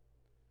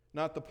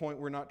 Not the point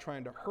we're not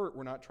trying to hurt,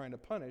 we're not trying to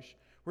punish,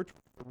 we're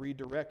trying to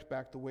redirect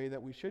back the way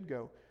that we should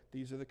go.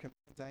 These are the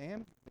commands I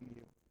am giving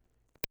you.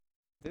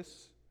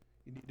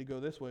 You need to go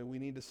this way. We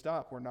need to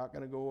stop. We're not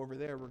going to go over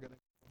there. We're going to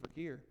go over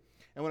here.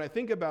 And when I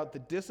think about the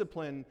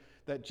discipline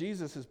that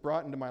Jesus has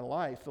brought into my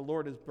life, the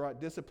Lord has brought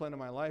discipline in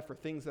my life for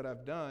things that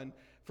I've done,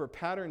 for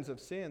patterns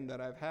of sin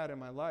that I've had in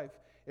my life.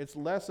 It's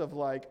less of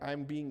like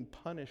I'm being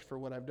punished for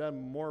what I've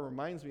done. More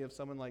reminds me of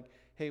someone like,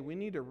 hey, we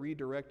need to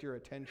redirect your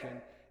attention.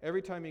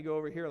 Every time you go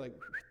over here, like,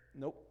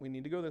 nope, we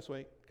need to go this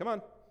way. Come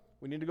on.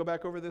 We need to go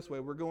back over this way.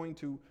 We're going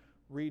to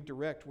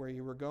redirect where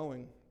you were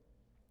going.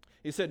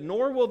 He said,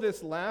 nor will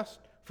this last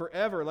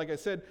forever. Like I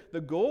said,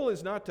 the goal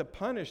is not to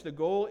punish. The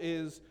goal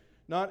is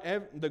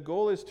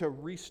to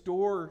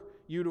restore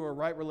you to a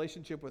right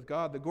relationship with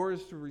God. The goal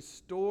is to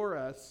restore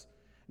us.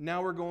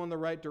 Now we're going the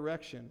right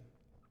direction.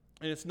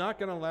 And it's not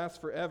going to last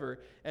forever.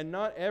 And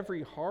not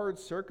every hard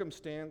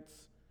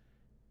circumstance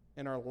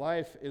in our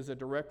life is a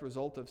direct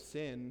result of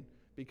sin.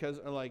 Because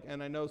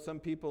and I know some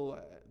people,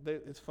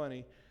 it's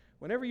funny.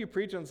 Whenever you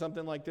preach on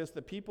something like this,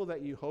 the people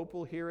that you hope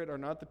will hear it are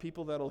not the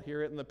people that'll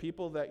hear it, and the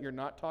people that you're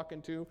not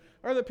talking to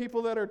are the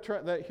people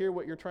that hear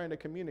what you're trying to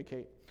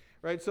communicate,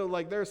 right? So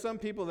like there are some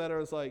people that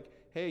are like,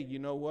 hey, you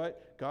know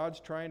what? God's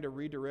trying to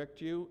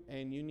redirect you,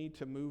 and you need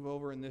to move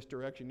over in this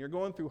direction. You're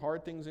going through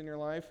hard things in your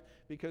life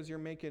because you're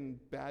making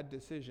bad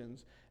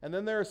decisions. And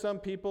then there are some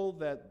people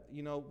that,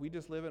 we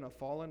just live in a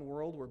fallen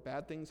world where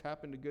bad things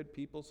happen to good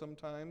people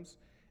sometimes,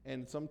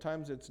 and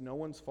sometimes it's no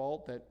one's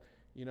fault that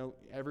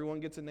everyone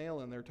gets a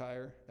nail in their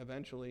tire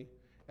eventually.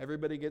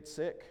 Everybody gets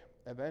sick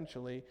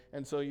eventually.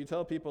 And so you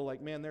tell people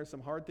like, man, there's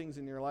some hard things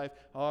in your life.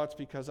 Oh, it's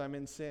because I'm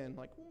in sin.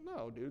 Like, well,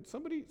 no, dude.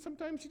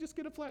 Sometimes you just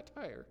get a flat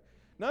tire.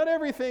 Not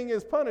everything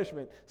is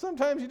punishment.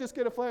 Sometimes you just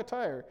get a flat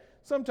tire.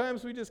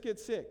 Sometimes we just get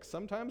sick.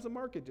 Sometimes the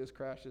market just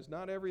crashes.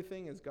 Not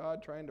everything is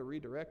God trying to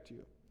redirect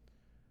you.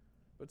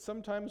 But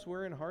sometimes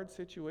we're in hard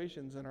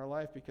situations in our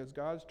life because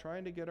God's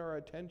trying to get our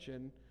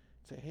attention.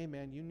 Say, hey,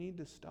 man, you need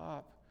to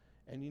stop.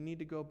 And you need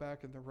to go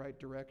back in the right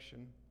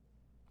direction.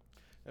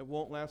 It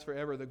won't last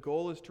forever. The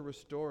goal is to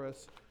restore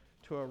us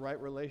to a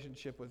right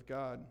relationship with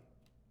God.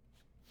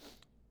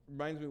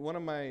 Reminds me, one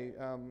of my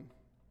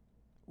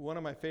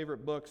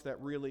favorite books that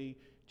really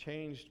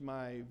changed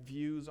my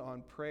views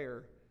on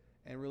prayer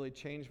and really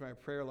changed my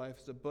prayer life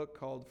is a book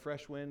called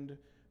Fresh Wind,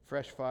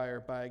 Fresh Fire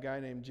by a guy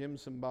named Jim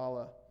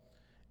Cymbala.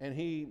 And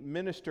he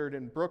ministered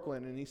in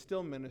Brooklyn, and he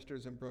still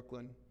ministers in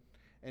Brooklyn.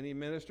 And he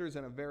ministers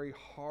in a very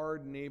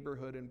hard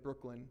neighborhood in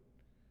Brooklyn,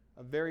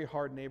 a very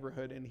hard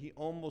neighborhood. And he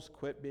almost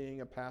quit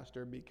being a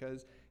pastor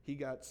because he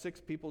got 6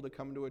 people to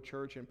come to a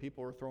church, and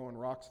people were throwing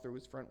rocks through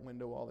his front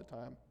window all the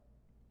time.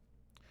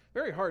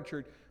 Very hard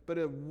church, but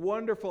a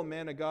wonderful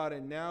man of God.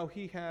 And now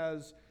he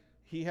has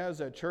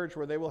a church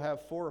where they will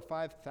have 4,000 or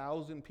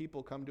 5,000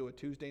 people come to a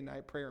Tuesday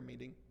night prayer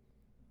meeting.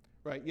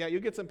 Right? Yeah, you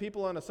get some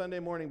people on a Sunday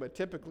morning, but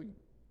typically,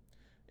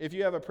 if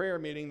you have a prayer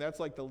meeting, that's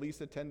like the least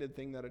attended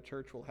thing that a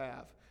church will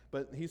have.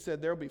 But he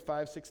said there will be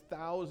 5,000,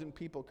 6,000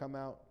 people come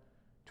out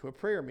to a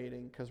prayer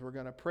meeting because we're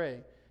going to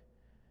pray.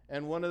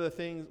 And one of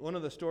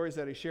the stories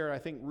that he shared, I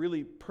think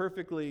really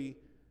perfectly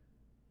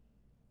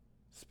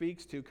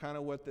speaks to kind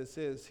of what this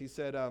is. He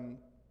said,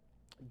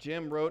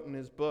 Jim wrote in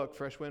his book,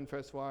 Fresh Wind,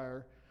 Fresh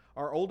Fire,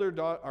 our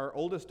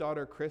oldest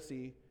daughter,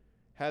 Chrissy,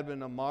 had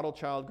been a model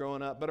child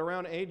growing up, but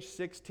around age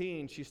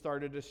 16, she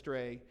started to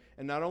stray,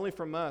 and not only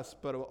from us,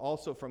 but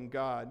also from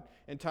God.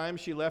 In time,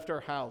 she left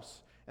our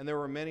house, and there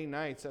were many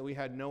nights that we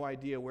had no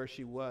idea where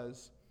she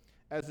was.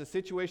 As the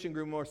situation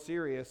grew more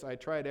serious, I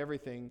tried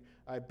everything.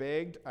 I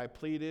begged, I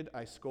pleaded,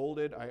 I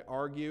scolded, I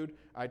argued,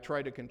 I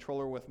tried to control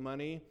her with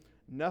money.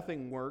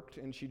 Nothing worked,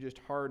 and she just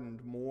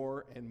hardened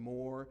more and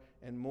more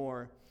and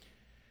more.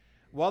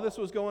 While this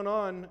was going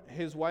on,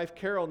 his wife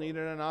Carol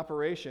needed an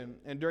operation,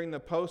 and during the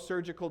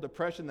post-surgical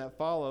depression that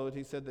followed,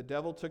 he said the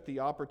devil took the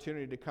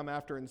opportunity to come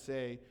after and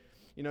say,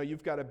 you know,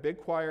 you've got a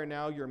big choir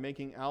now, you're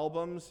making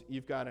albums,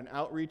 you've got an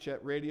outreach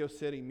at Radio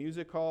City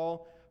Music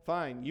Hall.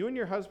 Fine, you and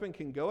your husband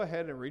can go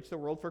ahead and reach the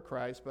world for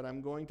Christ, but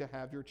I'm going to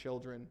have your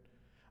children.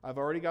 I've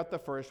already got the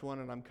first one,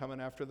 and I'm coming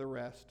after the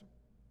rest.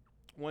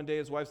 One day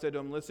his wife said to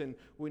him, listen,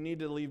 we need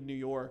to leave New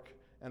York.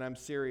 And I'm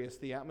serious.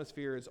 The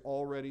atmosphere has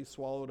already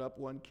swallowed up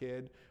one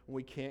kid, and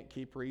we can't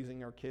keep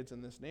raising our kids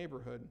in this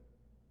neighborhood.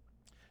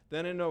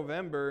 Then in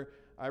November,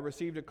 I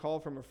received a call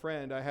from a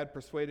friend I had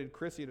persuaded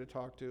Chrissy to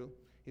talk to.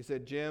 He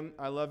said, Jim,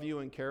 I love you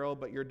and Carol,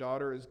 but your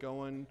daughter is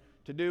going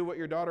to do what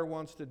your daughter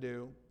wants to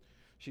do.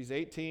 She's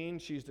 18,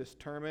 she's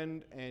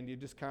determined, and you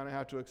just kind of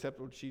have to accept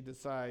what she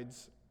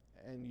decides,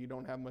 and you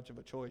don't have much of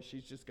a choice.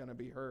 She's just going to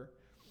be her.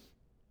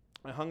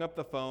 I hung up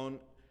the phone,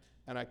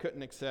 and I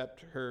couldn't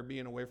accept her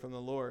being away from the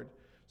Lord.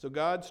 So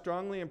God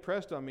strongly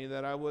impressed on me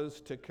that I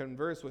was to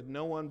converse with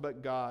no one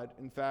but God.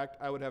 In fact,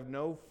 I would have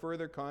no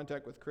further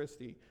contact with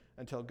Christy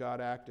until God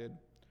acted.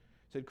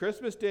 He said,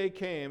 Christmas Day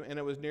came, and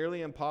it was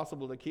nearly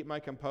impossible to keep my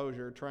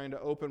composure trying to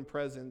open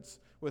presents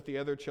with the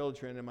other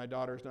children, and my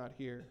daughter's not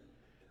here.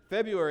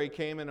 February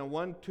came, and on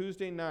one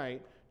Tuesday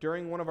night,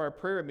 during one of our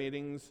prayer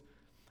meetings,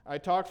 I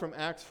talked from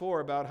Acts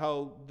 4 about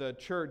how the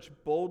church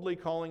boldly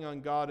calling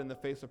on God in the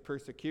face of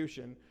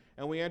persecution,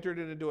 and we entered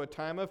into a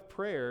time of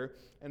prayer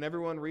and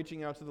everyone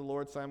reaching out to the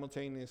Lord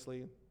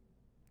simultaneously.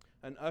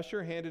 An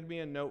usher handed me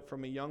a note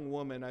from a young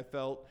woman I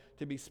felt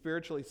to be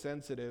spiritually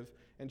sensitive,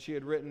 and she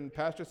had written,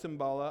 Pastor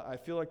Simbala, I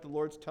feel like the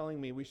Lord's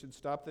telling me we should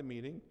stop the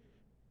meeting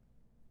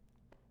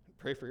and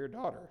pray for your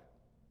daughter.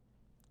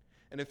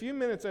 In a few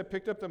minutes, I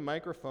picked up the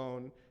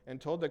microphone and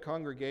told the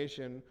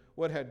congregation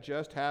what had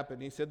just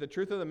happened. He said, the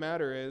truth of the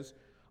matter is,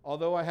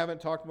 although I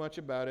haven't talked much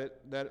about it,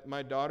 that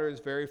my daughter is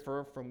very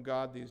far from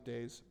God these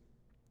days.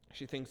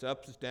 She thinks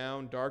up is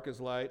down, dark is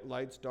light,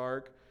 light's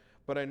dark.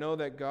 But I know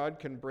that God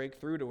can break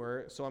through to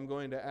her, so I'm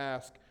going to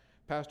ask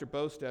Pastor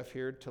Bosteff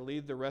here to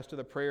lead the rest of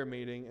the prayer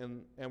meeting,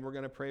 and we're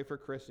going to pray for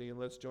Chrissy, and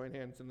let's join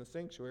hands in the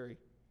sanctuary.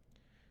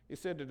 He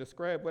said to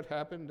describe what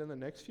happened in the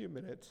next few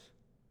minutes.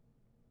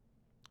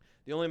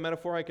 The only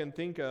metaphor I can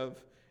think of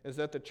is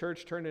that the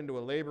church turned into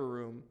a labor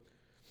room.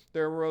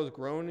 There arose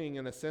groaning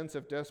and a sense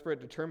of desperate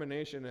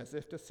determination as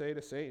if to say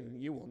to Satan,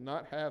 you will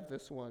not have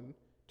this one.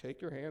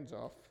 Take your hands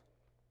off.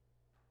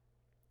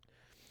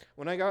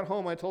 When I got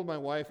home, I told my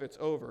wife, it's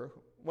over.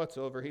 What's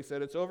over? He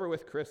said, it's over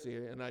with Chrissy.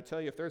 And I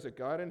tell you, if there's a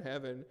God in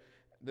heaven,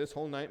 this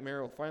whole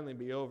nightmare will finally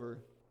be over.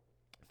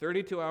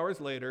 32 hours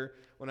later,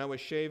 when I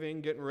was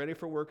shaving, getting ready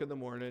for work in the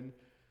morning,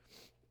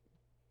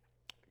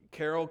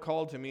 Carol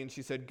called to me and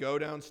she said, go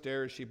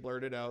downstairs. She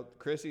blurted out,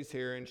 Chrissy's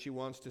here and she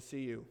wants to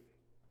see you.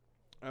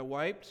 I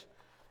wiped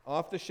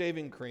off the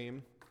shaving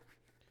cream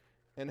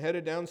and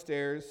headed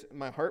downstairs,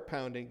 my heart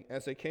pounding.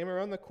 As I came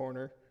around the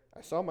corner,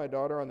 I saw my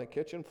daughter on the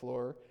kitchen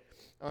floor,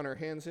 on her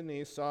hands and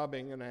knees,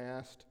 sobbing, and I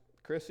asked,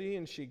 Chrissy?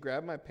 And she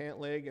grabbed my pant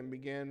leg and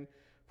began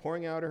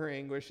pouring out her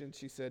anguish, and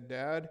she said,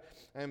 Dad,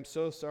 I am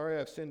so sorry.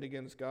 I've sinned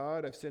against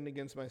God. I've sinned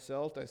against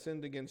myself. I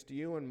sinned against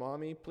you and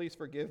Mommy. Please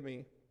forgive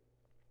me.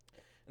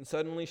 And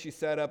suddenly she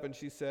sat up and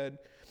she said,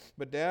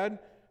 but Dad,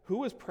 who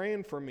was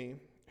praying for me?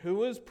 Who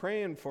was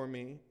praying for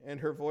me? And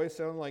her voice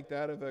sounded like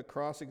that of a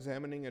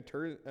cross-examining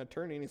attorney.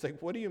 And he's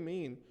like, what do you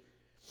mean?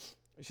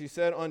 She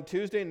said, on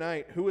Tuesday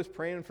night, who was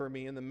praying for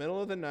me? In the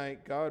middle of the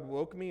night, God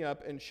woke me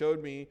up and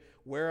showed me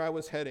where I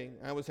was heading.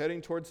 I was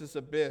heading towards this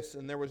abyss,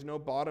 and there was no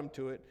bottom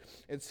to it.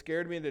 It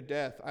scared me to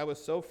death. I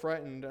was so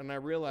frightened, and I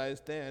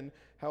realized then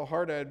how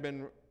hard I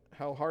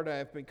how hard I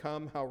have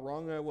become, how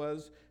wrong I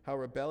was, how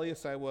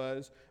rebellious I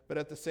was. But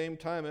at the same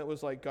time, it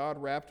was like God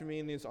wrapped me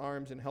in his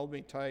arms and held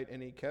me tight,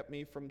 and he kept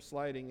me from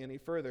sliding any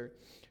further.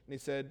 And he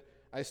said,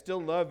 I still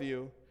love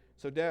you.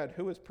 So, Dad,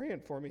 who was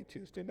praying for me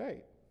Tuesday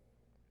night?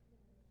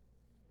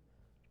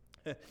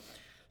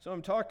 So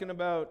I'm talking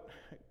about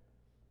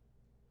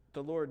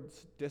the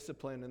Lord's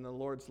discipline and the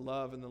Lord's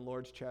love and the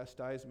Lord's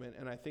chastisement.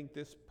 And I think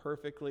this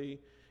perfectly,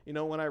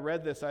 when I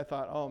read this, I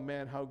thought, oh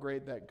man, how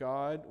great that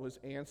God was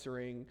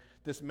answering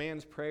this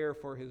man's prayer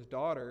for his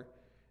daughter.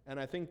 And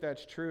I think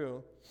that's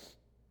true.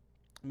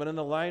 But in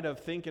the light of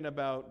thinking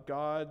about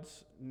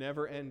God's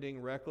never-ending,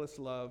 reckless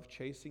love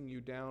chasing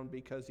you down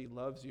because he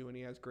loves you and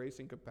he has grace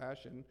and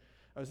compassion,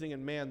 I was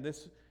thinking, man,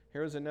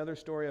 here's another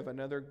story of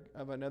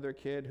another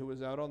kid who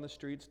was out on the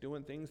streets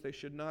doing things they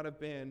should not have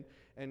been,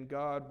 and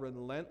God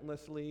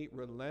relentlessly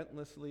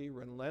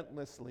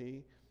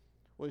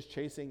was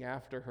chasing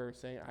after her,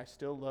 saying, I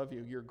still love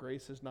you. Your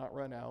grace has not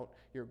run out.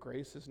 Your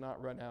grace has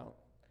not run out.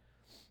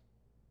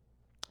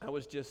 I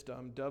was just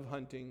dove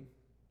hunting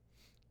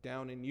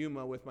down in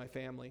Yuma with my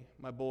family,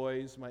 my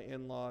boys, my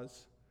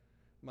in-laws.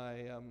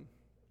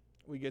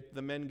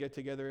 The men get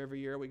together every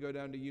year. We go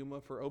down to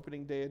Yuma for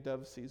opening day of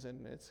dove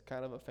season. It's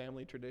kind of a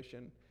family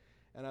tradition.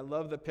 And I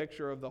love the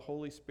picture of the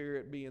Holy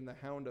Spirit being the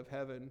hound of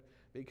heaven,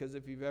 because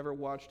if you've ever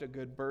watched a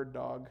good bird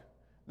dog,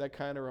 that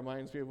kind of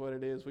reminds me of what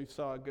it is. We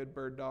saw a good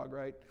bird dog,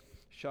 right?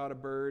 Shot a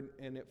bird,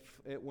 and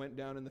it went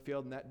down in the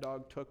field, and that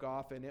dog took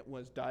off, and it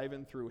was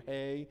diving through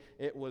hay.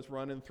 It was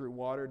running through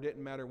water.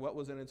 Didn't matter what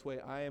was in its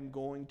way. I am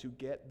going to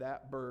get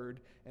that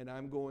bird, and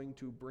I'm going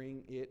to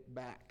bring it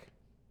back,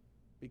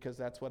 because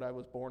that's what I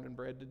was born and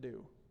bred to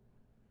do.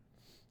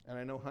 And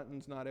I know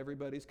hunting's not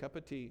everybody's cup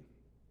of tea.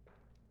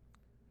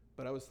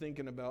 But I was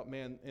thinking about,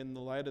 man, in the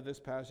light of this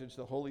passage,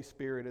 the Holy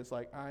Spirit is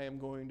like, I am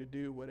going to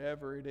do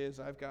whatever it is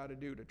I've got to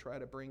do to try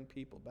to bring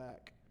people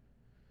back.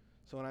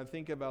 So when I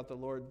think about the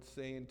Lord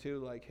saying too,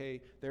 like,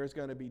 hey, there's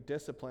going to be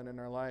discipline in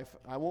our life.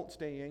 I won't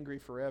stay angry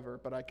forever,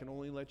 but I can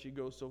only let you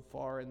go so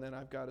far, and then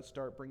I've got to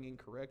start bringing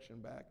correction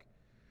back.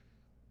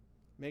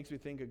 Makes me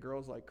think of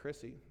girls like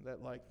Chrissy,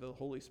 that like the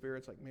Holy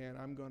Spirit's like, man,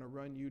 I'm going to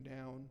run you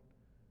down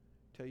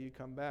till you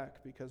come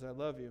back because I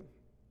love you.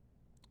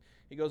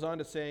 He goes on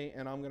to say,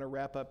 and I'm going to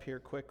wrap up here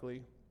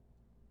quickly,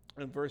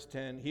 in verse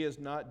 10, he has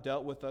not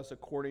dealt with us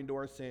according to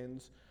our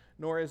sins,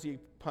 nor has he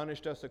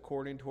punished us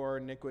according to our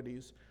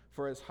iniquities.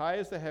 For as high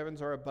as the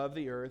heavens are above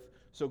the earth,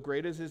 so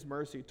great is his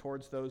mercy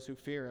towards those who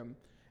fear him.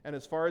 And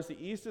as far as the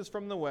east is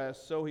from the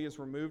west, so he has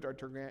removed our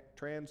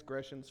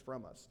transgressions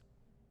from us.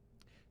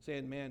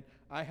 Saying, man,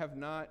 I have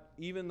not,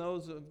 even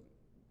those of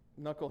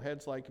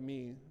knuckleheads like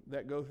me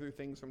that go through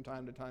things from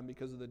time to time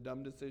because of the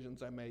dumb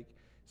decisions I make,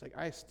 it's like,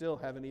 I still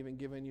haven't even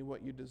given you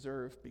what you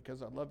deserve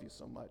because I love you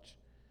so much.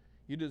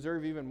 You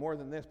deserve even more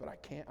than this, but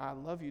I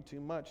love you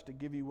too much to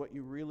give you what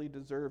you really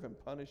deserve and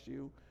punish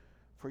you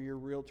for your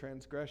real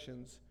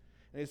transgressions.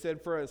 And he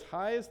said, for as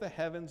high as the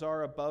heavens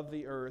are above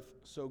the earth,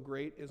 so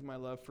great is my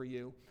love for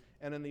you.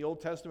 And in the Old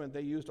Testament,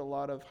 they used a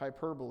lot of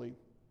hyperbole.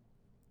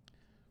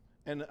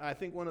 And I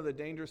think one of the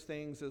dangerous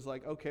things is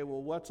like, okay,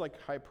 well, what's like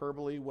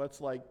hyperbole?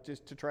 What's like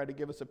just to try to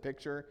give us a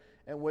picture?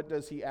 And what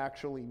does he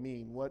actually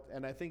mean?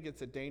 And I think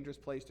it's a dangerous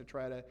place to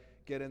try to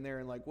get in there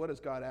and like, what is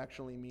God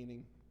actually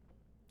meaning?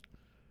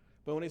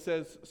 But when he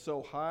says,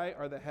 so high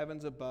are the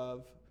heavens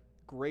above,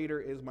 greater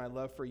is my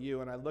love for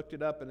you. And I looked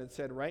it up, and it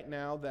said right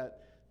now that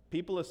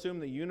people assume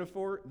the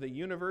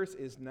universe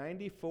is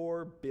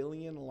 94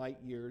 billion light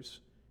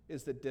years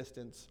is the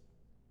distance.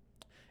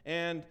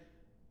 And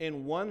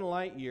in 1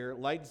 light year,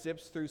 light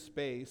zips through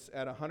space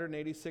at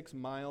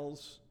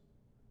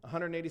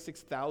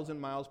 186,000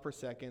 miles per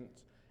second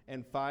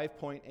and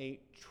 5.8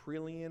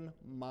 trillion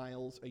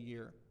miles a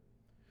year.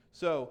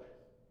 So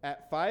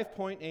at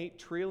 5.8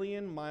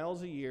 trillion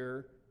miles a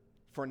year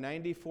for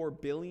 94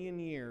 billion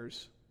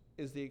years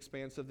is the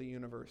expanse of the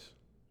universe.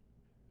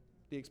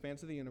 The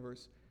expanse of the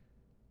universe.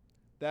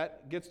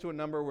 That gets to a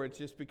number where it's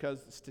just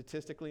because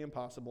statistically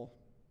impossible.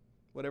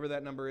 Whatever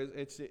that number is,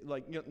 it's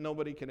like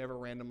nobody can ever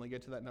randomly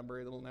get to that number.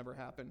 It'll never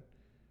happen.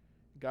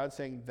 God's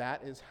saying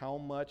that is how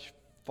much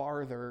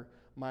farther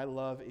my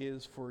love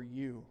is for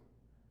you.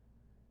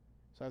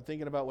 So I'm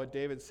thinking about what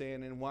David's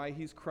saying and why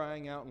he's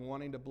crying out and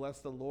wanting to bless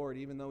the Lord,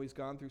 even though he's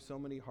gone through so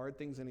many hard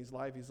things in his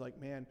life. He's like,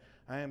 man,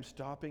 I am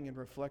stopping and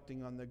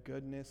reflecting on the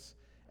goodness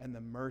and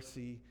the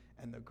mercy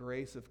and the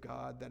grace of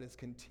God that is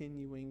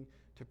continuing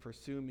to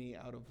pursue me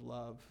out of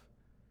love.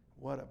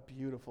 What a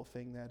beautiful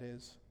thing that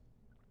is.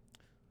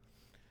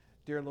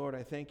 Dear Lord,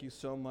 I thank you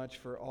so much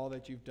for all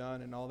that you've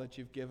done and all that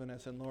you've given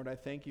us. And Lord, I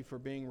thank you for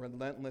being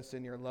relentless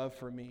in your love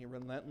for me,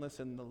 relentless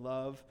in the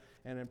love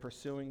and in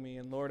pursuing me.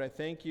 And Lord, I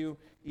thank you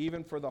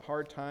even for the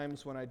hard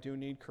times when I do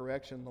need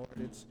correction, Lord.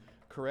 It's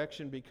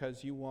correction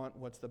because you want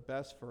what's the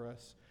best for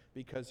us,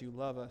 because you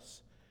love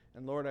us.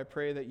 And Lord, I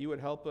pray that you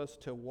would help us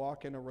to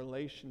walk in a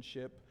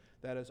relationship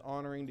that is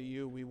honoring to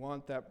you. We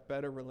want that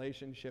better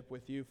relationship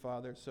with you,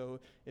 Father.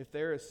 So if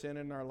there is sin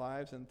in our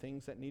lives and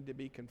things that need to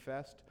be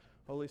confessed,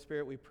 Holy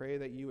Spirit, we pray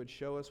that you would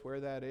show us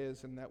where that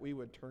is and that we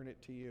would turn it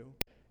to you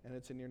And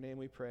it's in your name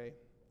we pray.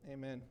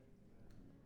 Amen.